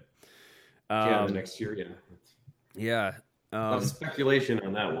point. But the next year, yeah. Speculation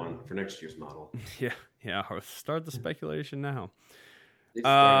on that one for next year's model. Yeah. Start the speculation now. They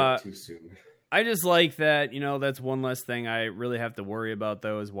started too soon. I just like that, that's one less thing I really have to worry about,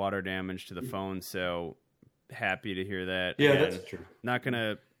 though, is water damage to the phone. So happy to hear that. Yeah, that's true. Not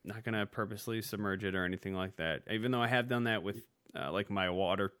gonna purposely submerge it or anything like that. Even though I have done that with like my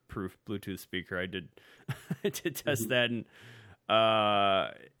waterproof Bluetooth speaker, I did test that and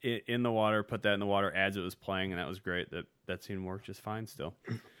in the water, put that in the water as it was playing, and that was great. That seemed to work just fine still.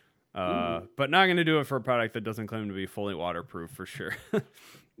 But not going to do it for a product that doesn't claim to be fully waterproof for sure.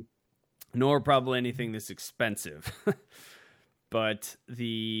 Nor probably anything this expensive. But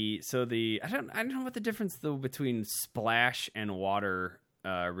I don't know what the difference though between splash and water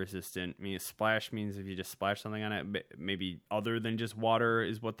resistant. I mean, splash means if you just splash something on it, maybe other than just water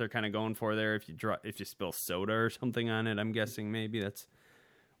is what they're kind of going for there. If you spill soda or something on it, I'm guessing maybe that's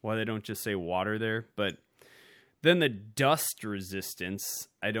why they don't just say water there. But then the dust resistance,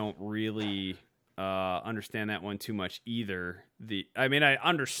 I don't really understand that one too much either. I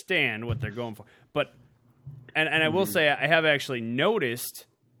understand what they're going for, but and I will say I have actually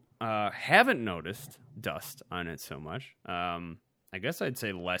haven't noticed dust on it so much. I guess I'd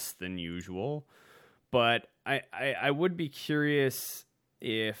say less than usual, but I would be curious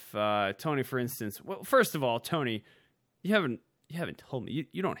if Tony, for instance. Well, first of all, Tony, you haven't told me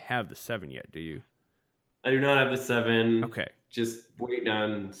you don't have the 7 yet, do you? I do not have the 7. Okay, just waiting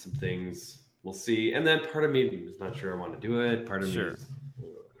on some things. We'll see. And then part of me is not sure I want to do it. Part of me is, I don't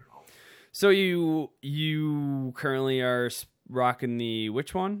know. So you currently are rocking the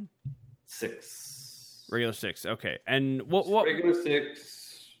which one? 6. Regular 6. Okay. And what regular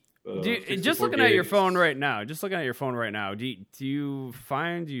 6. Just looking at your phone right now. Do you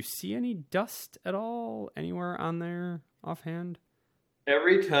see any dust at all anywhere on there offhand?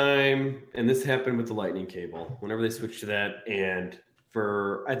 Every time, and this happened with the lightning cable, whenever they switched to that, and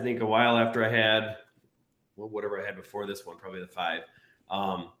for, I think, a while after I had, whatever I had before this one, probably the 5,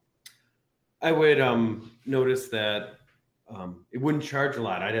 I would notice that it wouldn't charge a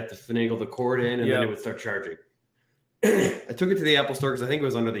lot. I'd have to finagle the cord in, and then it would start charging. I took it to the Apple store because I think it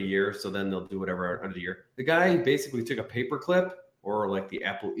was under the year, so then they'll do whatever under the year. The guy basically took a paper clip, or like the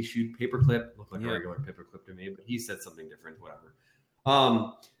Apple-issued paper clip, looked like a regular paper clip to me, but he said something different, whatever.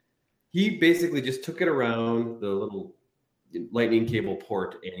 He basically just took it around the little lightning cable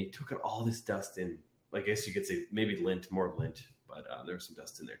port, and he took all this dust in. I guess you could say maybe more lint, but there's some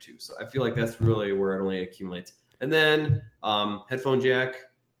dust in there too. So I feel like that's really where it only accumulates. And then headphone jack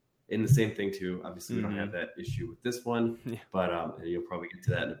in the same thing too. Obviously, we don't have that issue with this one, but and you'll probably get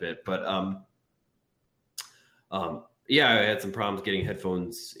to that in a bit. But yeah, I had some problems getting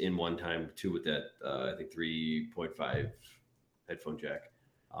headphones in one time too with that. I think 3.5 headphone jack.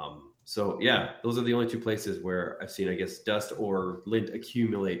 So yeah, those are the only two places where I've seen, I guess, dust or lint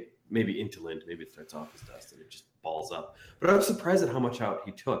accumulate. Maybe into lint. Maybe it starts off as dust and it just balls up. But I was surprised at how much out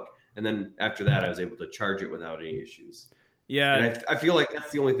he took. And then after that, I was able to charge it without any issues. Yeah. And I feel like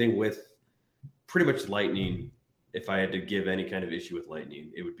that's the only thing with pretty much Lightning. If I had to give any kind of issue with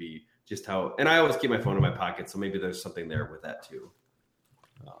Lightning, it would be just how, and I always keep my phone in my pocket. So maybe there's something there with that too.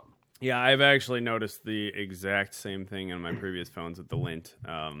 Yeah, I've actually noticed the exact same thing on my previous phones with the lint.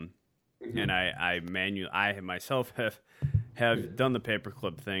 And I myself have done the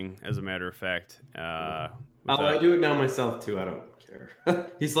paperclip thing, as a matter of fact. I do it now myself too. I don't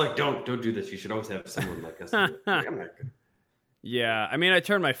care. He's like, don't do this. You should always have someone like us. I'm not gonna. Yeah, I mean, I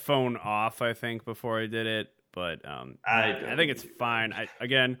turned my phone off, I think, before I did it, but I think it's fine.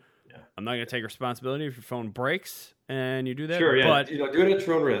 I'm not gonna take responsibility if your phone breaks and you do that. Sure, yeah, but do it at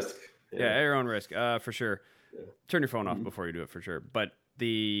your own risk. Yeah, at your own risk, for sure. Yeah. Turn your phone off before you do it, for sure. But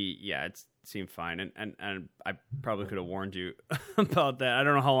it seemed fine, and I probably could have warned you about that. I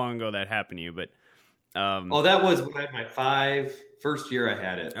don't know how long ago that happened to you, but that was when I had my first year I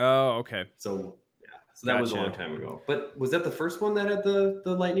had it. Oh, okay. So that was a long time ago. But was that the first one that had the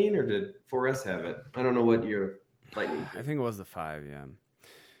Lightning, or did 4S have it? I don't know what your Lightning did. I think it was the 5, yeah.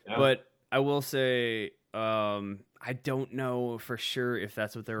 But I will say, I don't know for sure if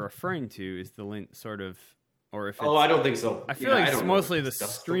that's what they're referring to, is the lint sort of, or if it's, I don't think so. I feel like it's mostly the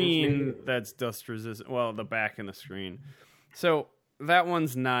screen that's dust resistant. Well, the back and the screen. So that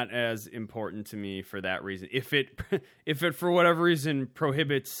one's not as important to me for that reason. If it for whatever reason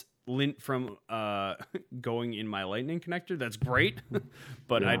prohibits lint from going in my Lightning connector, that's great.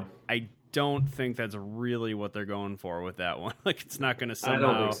 But I don't think that's really what they're going for with that one. Like, it's not going to somehow.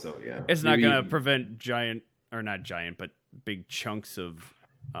 I don't think so. Yeah, it's not going to prevent but big chunks of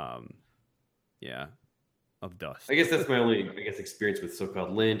of dust. I guess that's my only experience with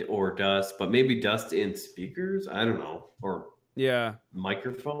so-called lint or dust, but maybe dust in speakers. I don't know, or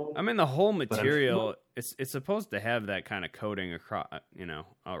microphone. I mean, the whole material it's supposed to have that kind of coating across,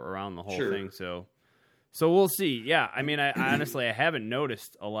 around the whole thing. So we'll see. Yeah, I mean, I honestly I haven't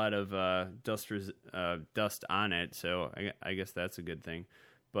noticed a lot of dust on it, so I guess that's a good thing.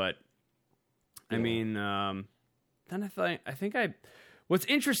 But I mean, then I think what's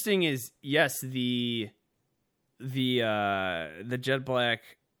interesting is, yes, the Jet Black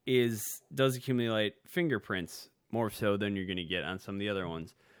does accumulate fingerprints more so than you're going to get on some of the other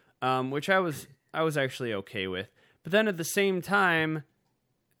ones, which I was actually okay with. But then at the same time,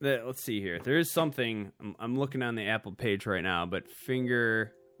 let's see here. There is something. I'm looking on the Apple page right now, but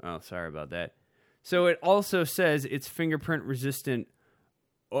oh, sorry about that. So it also says it's fingerprint resistant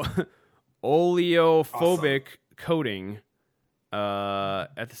oleophobic coating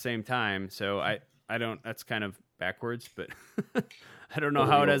at the same time. So I don't. That's kind of backwards, but I don't know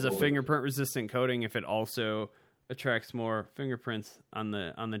how it has a fingerprint resistant coating if it also attracts more fingerprints on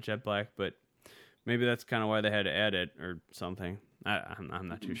the Jet Black. But maybe that's kind of why they had to add it or something. I'm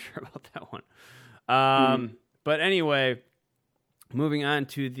not too sure about that one. But anyway, moving on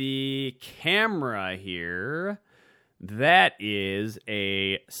to the camera here. That is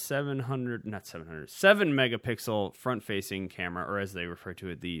a 7 megapixel front-facing camera, or as they refer to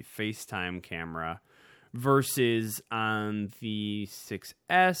it, the FaceTime camera, versus on the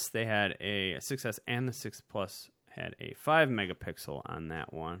 6S, they had a 6S and the 6 Plus had a 5 megapixel on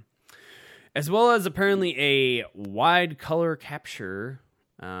that one. As well as apparently a wide color capture.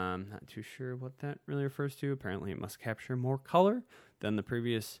 Not too sure what that really refers to. Apparently it must capture more color than the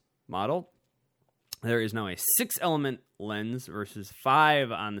previous model. There is now a 6-element lens versus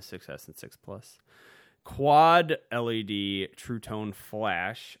 5 on the 6S and 6 Plus. Quad LED True Tone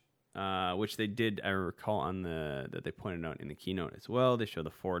flash, which they did, I recall, that they pointed out in the keynote as well. They show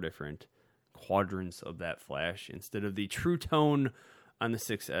the 4 different quadrants of that flash instead of the True Tone on the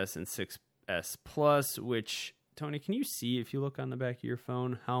 6S and 6S Plus, which, Tony, can you see, if you look on the back of your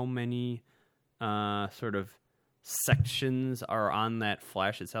phone, how many sort of sections are on that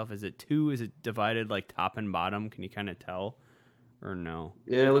flash itself? Is it 2? Is it divided like top and bottom? Can you kind of tell, or no?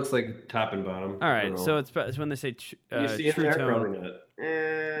 Yeah, it looks like top and bottom. All right, so it's when they say you see it there? Probably not.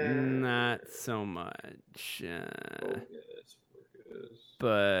 Not so much.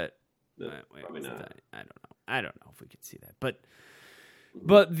 But wait, probably not. I don't know if we could see that, but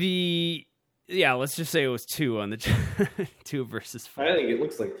the Yeah, let's just say it was 2 on the 2 versus 4. I think it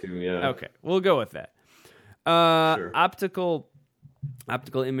looks like 2. Yeah. Okay, we'll go with that. Sure. Optical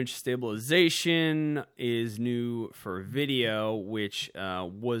image stabilization is new for video, which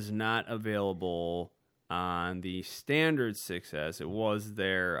was not available on the standard 6S. It was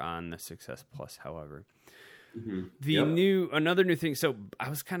there on the 6S Plus, however. Mm-hmm. Another new thing. So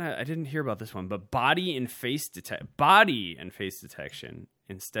I didn't hear about this one, but body and face detection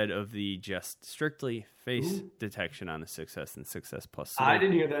instead of the just strictly face detection on the 6S and 6S Plus. So I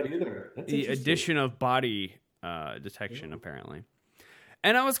didn't hear that either. That's the addition of body detection, apparently.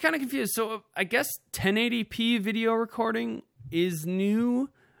 And I was kind of confused. So I guess 1080p video recording is new,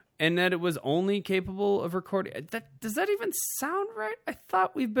 and that it was only capable of recording. Does that even sound right? I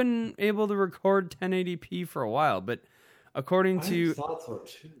thought we've been able to record 1080p for a while, but according to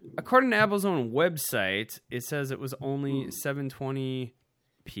Apple's own website, it says it was only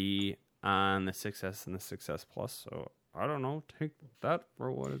 720p on the 6S and the 6S Plus. So I don't know. Take that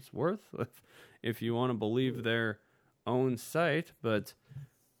for what it's worth, if you want to believe their own site. But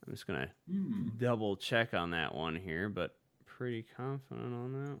I'm just gonna double check on that one here, but pretty confident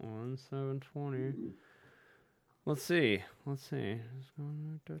on that one. 720. Let's see. What do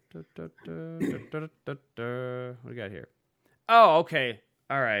we got here? Oh, okay.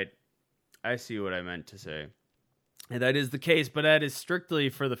 All right. I see what I meant to say. And that is the case, but that is strictly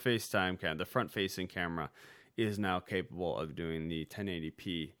for the FaceTime camera. The front-facing camera is now capable of doing the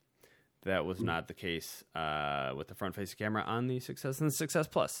 1080p. That was not the case with the front-facing camera on the 6S and the 6S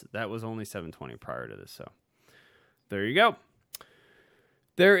Plus. That was only 720 prior to this. So there you go.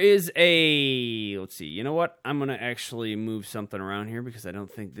 There is let's see. You know what? I'm going to actually move something around here because I don't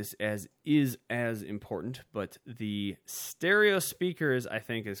think this is as important. But the stereo speakers, I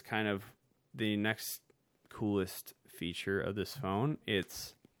think, is kind of the next coolest feature of this phone.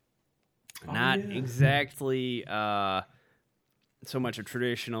 It's not exactly so much a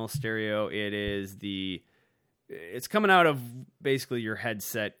traditional stereo. It's coming out of basically your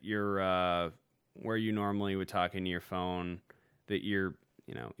headset, your where you normally would talk into your phone, that your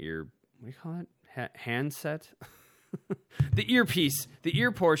what do you call it? Handset? The earpiece, the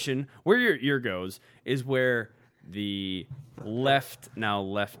ear portion, where your ear goes, is where the left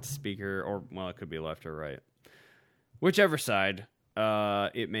speaker, or, well, it could be left or right. Whichever side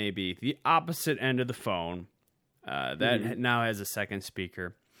it may be. The opposite end of the phone, that now has a second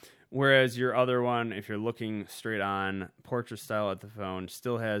speaker. Whereas your other one, if you're looking straight on, portrait style at the phone,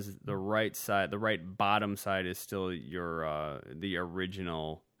 still has the right side. The right bottom side is still the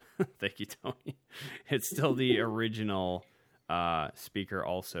original. Thank you, Tony. It's still the original speaker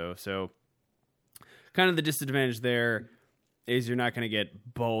also. So kind of the disadvantage there is you're not going to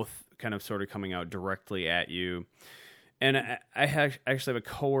get both kind of sort of coming out directly at you. And I actually have a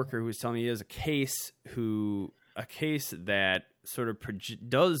coworker who was telling me he has a case that sort of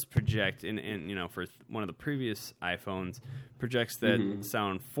does project in for one of the previous iPhones, projects that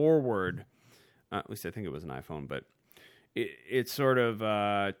sound forward. At least I think it was an iPhone, but it sort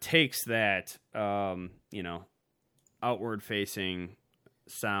of takes that outward facing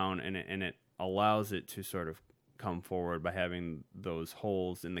sound and it allows it to sort of come forward by having those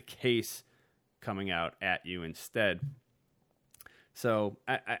holes in the case coming out at you instead. So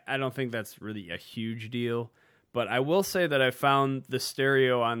I don't think that's really a huge deal. But I will say that I found the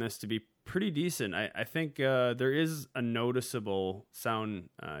stereo on this to be pretty decent. I think there is a noticeable sound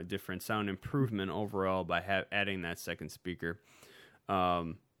difference, sound improvement overall by adding that second speaker. I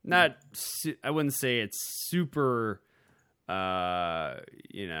wouldn't say it's super,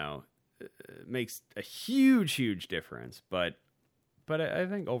 makes a huge difference. But I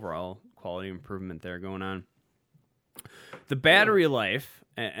think overall quality improvement there going on. The battery life,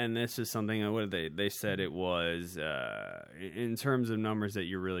 and this is something, what they said it was, in terms of numbers that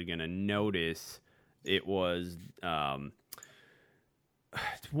you're really going to notice, it was 2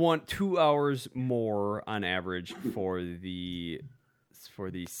 hours more on average for the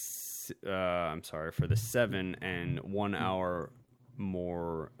 7, and 1 hour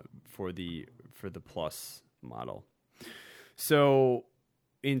more for the Plus model. So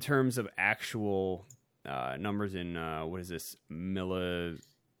in terms of actual numbers in milliamps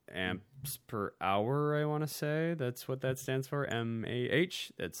per hour, I want to say that's what that stands for, mAh.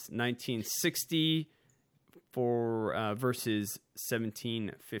 That's 1960 for versus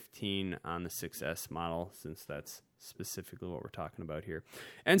 1715 on the 6S model, since that's specifically what we're talking about here.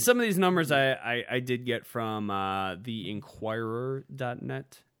 And some of these numbers I did get from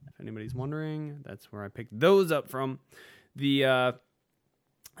theinquirer.net, if anybody's wondering. That's where I picked those up from.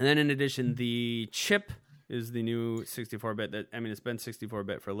 And then in addition, the chip is the new 64-bit. It's been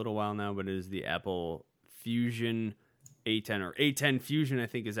 64-bit for a little while now, but it is the Apple Fusion A10 or A10 Fusion, I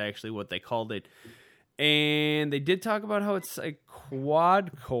think is actually what they called it. And they did talk about how it's a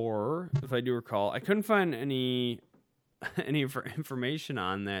quad core, if I do recall. I couldn't find any information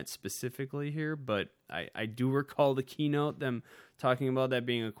on that specifically here, but I do recall the keynote, them talking about that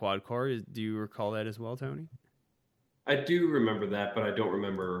being a quad core. Do you recall that as well, Tony? I do remember that, but I don't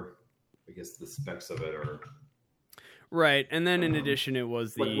remember, I guess, the specs of it or. Right, and then in addition, it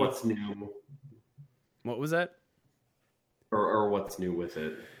was the what's new. What was that? Or what's new with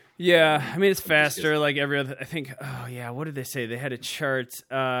it? Yeah, I mean, it's faster, like every other. I think. Oh yeah, what did they say? They had a chart.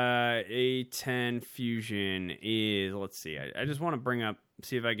 A10 Fusion is. Let's see. I just want to bring up,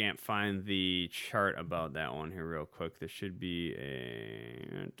 see if I can't find the chart about that one here real quick. There should be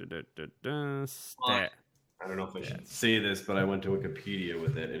a stat. I don't know if I should say this, but I went to Wikipedia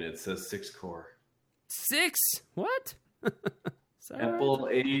with it, and it says 6-core. 6? What? Apple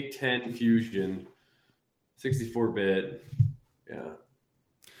A10 Fusion, 64-bit. Yeah.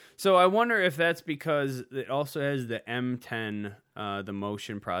 So I wonder if that's because it also has the M10, the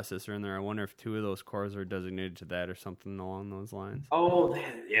motion processor in there. I wonder if 2 of those cores are designated to that or something along those lines. Oh,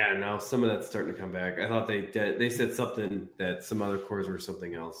 yeah. Now some of that's starting to come back. I thought they said something that some other cores were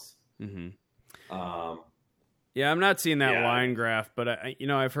something else. Mm-hmm. Yeah, I'm not seeing that Yeah. line graph, but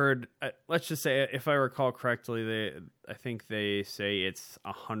I've heard. Let's just say, if I recall correctly, I think they say it's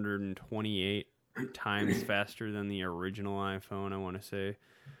 128 times faster than the original iPhone. I want to say,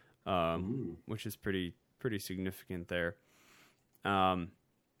 which is pretty significant there.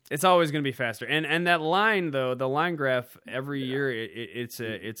 It's always going to be faster, and that line though, the line graph every year, it's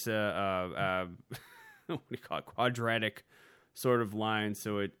a what do you call it, quadratic sort of line,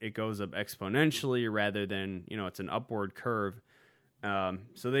 so it goes up exponentially rather than, it's an upward curve.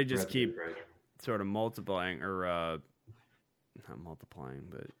 So they just keep sort of multiplying, or not multiplying,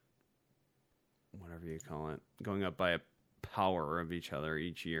 but whatever you call it, going up by a power of each other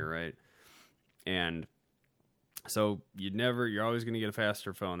each year, right? And so you're always going to get a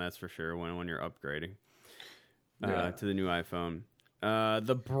faster phone, that's for sure, when you're upgrading to the new iPhone.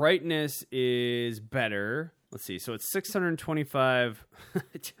 The brightness is better. Let's see. So it's 625. I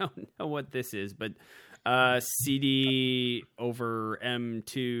don't know what this is, but CD over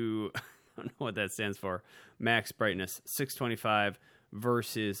M2. I don't know what that stands for. Max brightness 625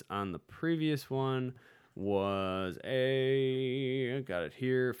 versus on the previous one was I got it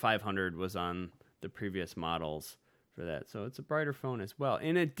here. 500 was on the previous models for that. So it's a brighter phone as well.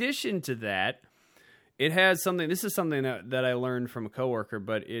 In addition to that, it has something. This is something that I learned from a coworker,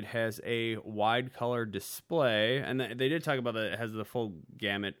 but it has a wide color display, and they did talk about that. It has the full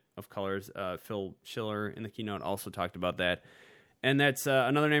gamut of colors. Phil Schiller in the keynote also talked about that, and that's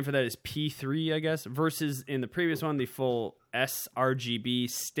another name for that is P3, I guess. Versus in the previous one, the full sRGB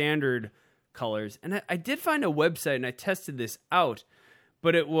standard colors. And I did find a website, and I tested this out,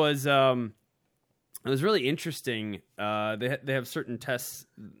 but it was really interesting. They have certain tests.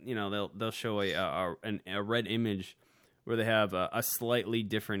 They'll show a red image where they have a slightly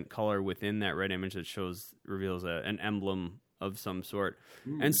different color within that red image that reveals an emblem of some sort.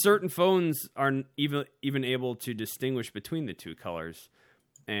 And certain phones are even able to distinguish between the two colors.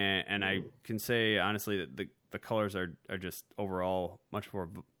 And I can say honestly that the colors are just overall much more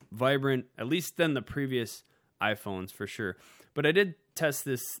vibrant, at least than the previous iPhones for sure. But I did test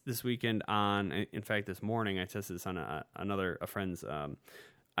this weekend on. In fact, this morning I tested this on a friend's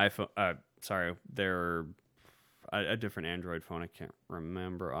iPhone. Sorry, they're a different Android phone. I can't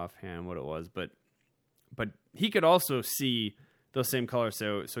remember offhand what it was, but he could also see those same colors.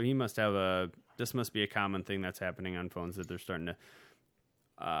 So he must have this must be a common thing that's happening on phones, that they're starting to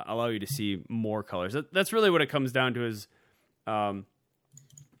allow you to see more colors. That's really what it comes down to. Is I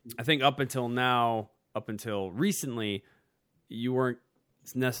think up until recently, you weren't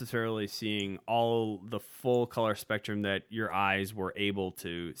necessarily seeing all the full color spectrum that your eyes were able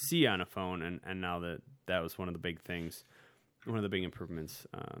to see on a phone, and now that was one of the big things, one of the big improvements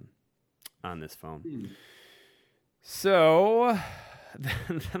on this phone. So,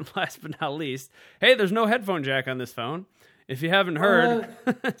 then last but not least, hey, there's no headphone jack on this phone. If you haven't heard,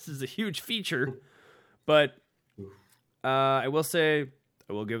 this is a huge feature, but I will say,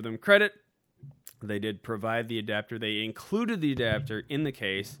 I will give them credit. They did provide the adapter. They included the adapter in the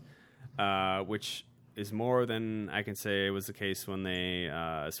case, which is more than I can say was the case when they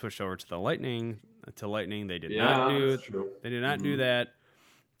switched over to the Lightning. They did not do. They did not do that.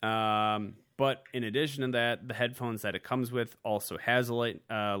 But in addition to that, the headphones that it comes with also has a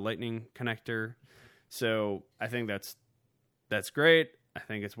Lightning connector. So I think that's great. I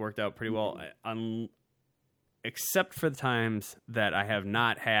think it's worked out pretty well. except for the times that I have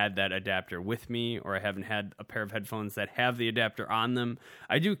not had that adapter with me, or I haven't had a pair of headphones that have the adapter on them.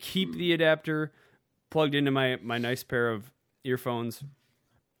 I do keep the adapter plugged into my nice pair of earphones,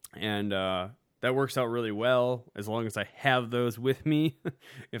 and that works out really well as long as I have those with me.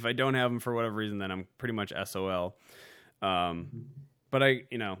 If I don't have them for whatever reason, then I'm pretty much SOL. But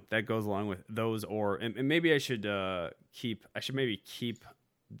that goes along with those, and maybe I should maybe keep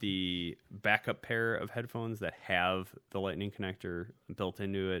the backup pair of headphones that have the lightning connector built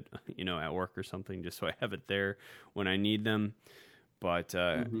into it, at work or something, just so I have it there when I need them. But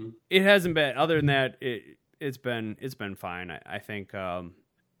it hasn't been, other than that, it's been fine. I think I'm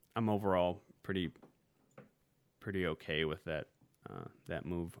overall pretty okay with that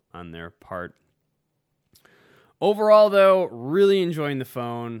move on their part. Overall, though, really enjoying the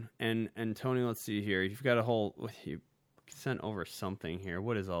phone. And Tony, let's see here. You've got you sent over something here.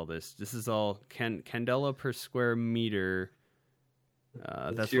 What is all this? This is all candela per square meter.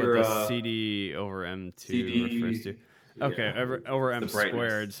 That's what the CD over M2 refers to. Okay, over M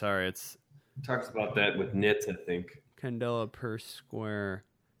squared. Sorry, it talks about that with nits, I think. Candela per square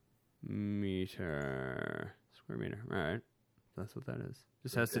meter. Square meter. All right, that's what that is.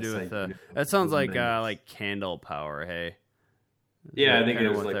 Just has to do with that sounds like candle power. Hey. Yeah, I think it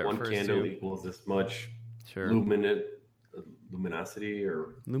was like one candle equals this much luminosity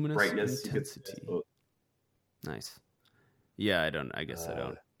or luminous brightness. Intensity. Nice. Yeah, I guess I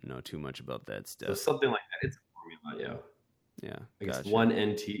don't know too much about that stuff. So something like that. It's a formula, yeah. Yeah. I guess 1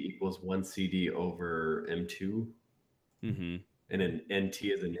 NT equals 1 CD over M2. Mm-hmm. And an NT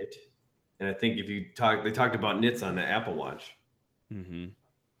is a nit. And I think they talked about nits on the Apple Watch. Mm-hmm.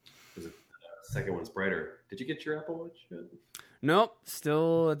 The second one's brighter. Did you get your Apple Watch yet? Nope.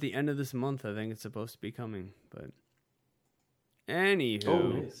 Still at the end of this month, I think it's supposed to be coming. But anywho. Oh,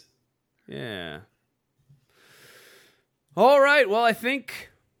 nice. Yeah. All right. Well, I think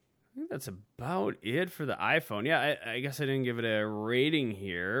that's about it for the iPhone. Yeah, I guess I didn't give it a rating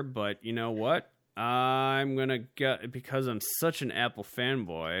here, but you know what? I'm going to get, because I'm such an Apple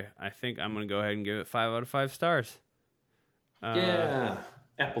fanboy, I think I'm going to go ahead and give it 5 out of 5 stars. Yeah,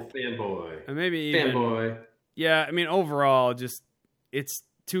 Apple fanboy. And maybe even, fanboy. Yeah, I mean, overall, just it's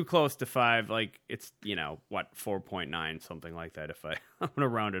too close to 5. Like, it's, 4.9, something like that. I'm going to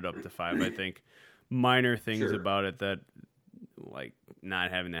round it up to 5, I think. Minor things about it that, like,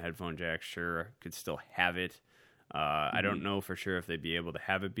 not having the headphone jack, sure, could still have it. I don't know for sure if they'd be able to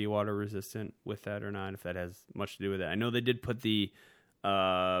have it be water resistant with that or not, if that has much to do with it. I know they did put the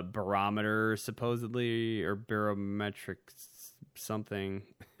barometer, supposedly, or barometric something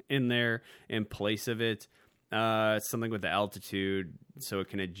in there in place of it. Something with the altitude, so it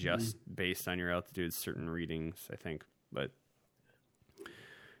can adjust based on your altitude, certain readings, I think. But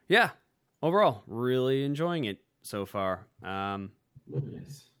yeah, overall, really enjoying it so far.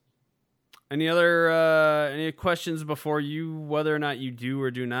 Nice. Any questions before whether or not you do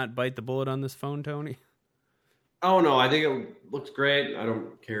or do not bite the bullet on this phone, Tony? Oh, no, I think it looks great. I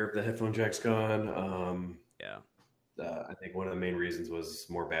don't care if the headphone jack's gone. Yeah. I think one of the main reasons was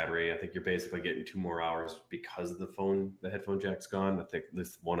more battery. I think you're basically getting 2 more hours because the headphone jack's gone. I think this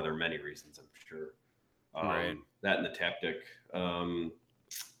is one of their many reasons, I'm sure. Right. That and the Taptic.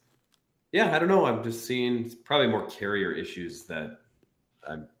 Yeah, I don't know. I'm just seeing probably more carrier issues that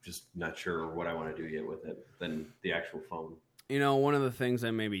I'm just not sure what I want to do yet with it than the actual phone. One of the things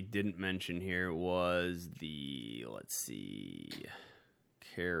I maybe didn't mention here was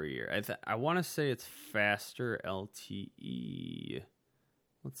carrier. I want to say it's faster LTE.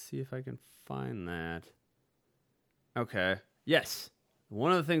 Let's see if I can find that. Okay. Yes.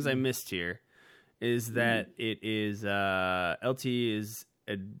 One of the things I missed here is that it is LTE is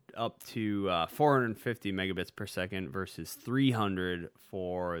up to 450 megabits per second versus 300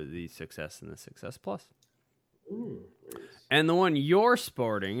 for the 6S and the 6S Plus. Ooh, nice. And the one you're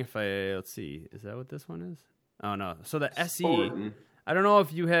sporting, let's see, is that what this one is? Oh no, so the SE. I don't know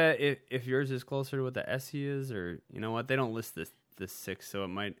if if yours is closer to what the SE is, or you know what, they don't list this 6, so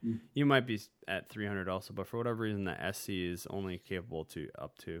you might be at 300 also, but for whatever reason, the SE is only capable to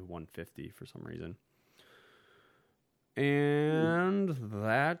up to 150 for some reason. And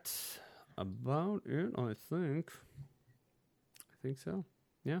that's about it, I think. I think so.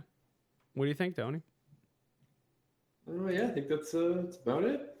 Yeah. What do you think, Tony? Oh, yeah, I think that's about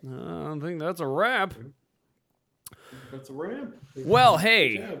it. I think that's a wrap. That's a wrap. Well,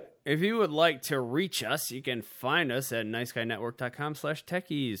 hey, if you would like to reach us, you can find us at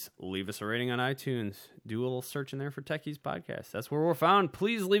niceguynetwork.com/techies. Leave us a rating on iTunes. Do a little search in there for Techies Podcast. That's where we're found.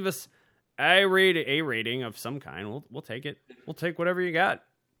 Please leave us a rating of some kind. We'll take it. We'll take whatever you got.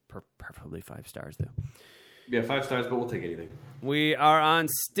 Preferably 5 stars, though. Yeah, 5 stars, but we'll take anything. We are on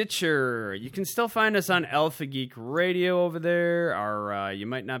Stitcher. You can still find us on Alpha Geek Radio over there. You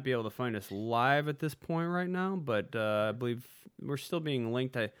might not be able to find us live at this point right now, but I believe we're still being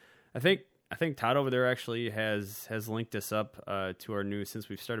linked. I think Todd over there actually has linked us up to our new, since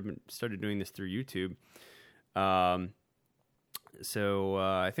we've started doing this through YouTube. So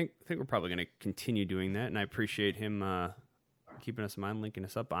I think we're probably going to continue doing that, and I appreciate him keeping us in mind, linking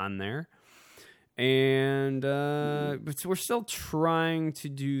us up on there. And but we're still trying to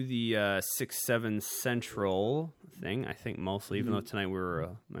do the 6-7 Central thing. I think mostly, even though tonight we were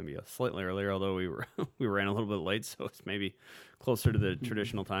maybe slightly earlier, although we ran a little bit late, so it's maybe closer to the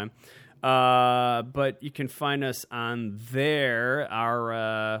traditional time. But you can find us on there.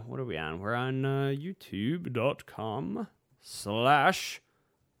 Our what are we on? We're on YouTube.com/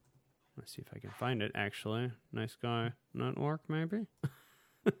 Let's see if I can find it. Actually, Nice Guy Network, maybe.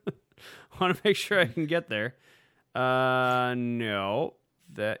 I want to make sure I can get there. No.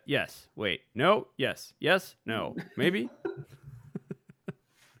 Yes. Wait. No. Yes. Yes. No. Maybe.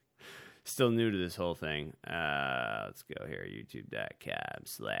 Still new to this whole thing. Let's go here. YouTube.com/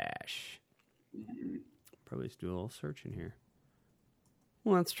 Probably just do a little search in here.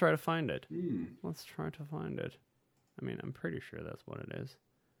 Well, let's try to find it. Let's try to find it. I mean, I'm pretty sure that's what it is.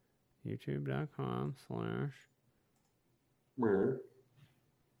 YouTube.com/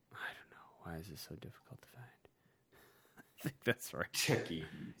 Why is this so difficult to find? I think that's right. Checky.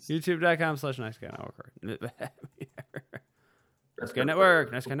 YouTube.com/ Nice Guy Network. Nice Guy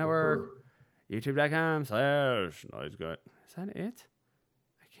Network. Nice Guy Network. YouTube.com/ Nice Guy. Is that it?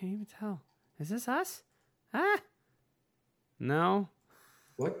 I can't even tell. Is this us? No.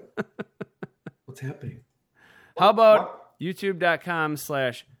 What? What's happening? How about YouTube.com/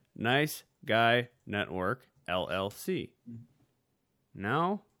 Nice Guy Network LLC?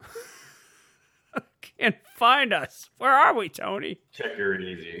 No. Can't find us. Where are we, Tony? Check your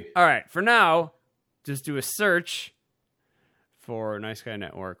easy. All right. For now, just do a search for Nice Guy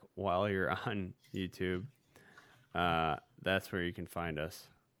Network while you're on YouTube. That's where you can find us.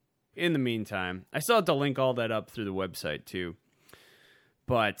 In the meantime, I still have to link all that up through the website too.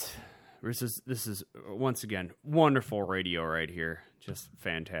 But this is once again wonderful radio right here. Just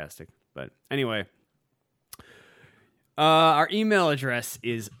fantastic. But anyway, our email address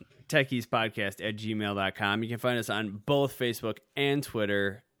is techiespodcast@gmail.com. You can find us on both Facebook and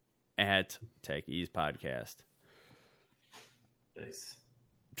Twitter at techiespodcast. Nice.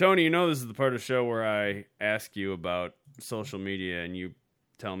 Tony, you know this is the part of the show where I ask you about social media and you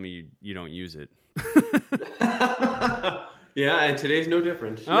tell me you don't use it. Yeah, and today's no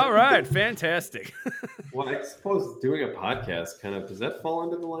different. All right, fantastic. Well, I suppose doing a podcast does that fall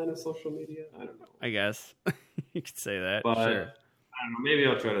under the line of social media? I don't know. I guess you could say that. But, sure. I don't know. Maybe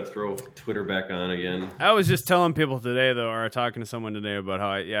I'll try to throw Twitter back on again. I was just telling people today, though, or talking to someone today about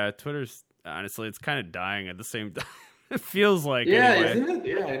how, Twitter's, honestly, it's kind of dying at the same time. It feels like, anyway. Isn't it?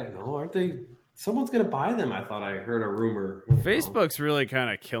 Yeah, I don't know. Aren't they? Someone's going to buy them. I thought I heard a rumor. Facebook's really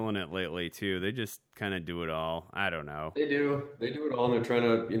kind of killing it lately, too. They just kind of do it all. I don't know. They do. They do it all, and they're trying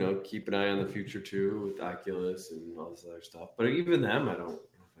to, keep an eye on the future, too, with Oculus and all this other stuff. But even them, I don't know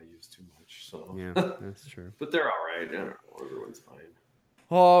if I use too much. So yeah, that's true. But they're all right. I don't know. Everyone's fine.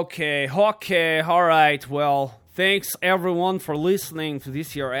 Okay. All right. Well, thanks, everyone, for listening to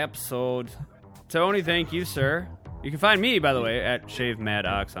this here episode. Tony, thank you, sir. You can find me, by the way, at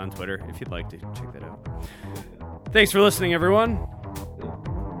ShaveMadOx on Twitter, if you'd like to check that out. Thanks for listening, everyone.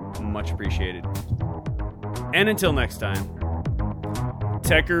 Much appreciated. And until next time,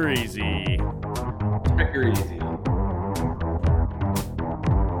 tech her easy. Tech her easy.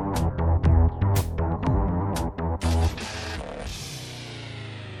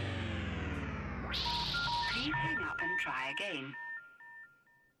 Please hang up and try again.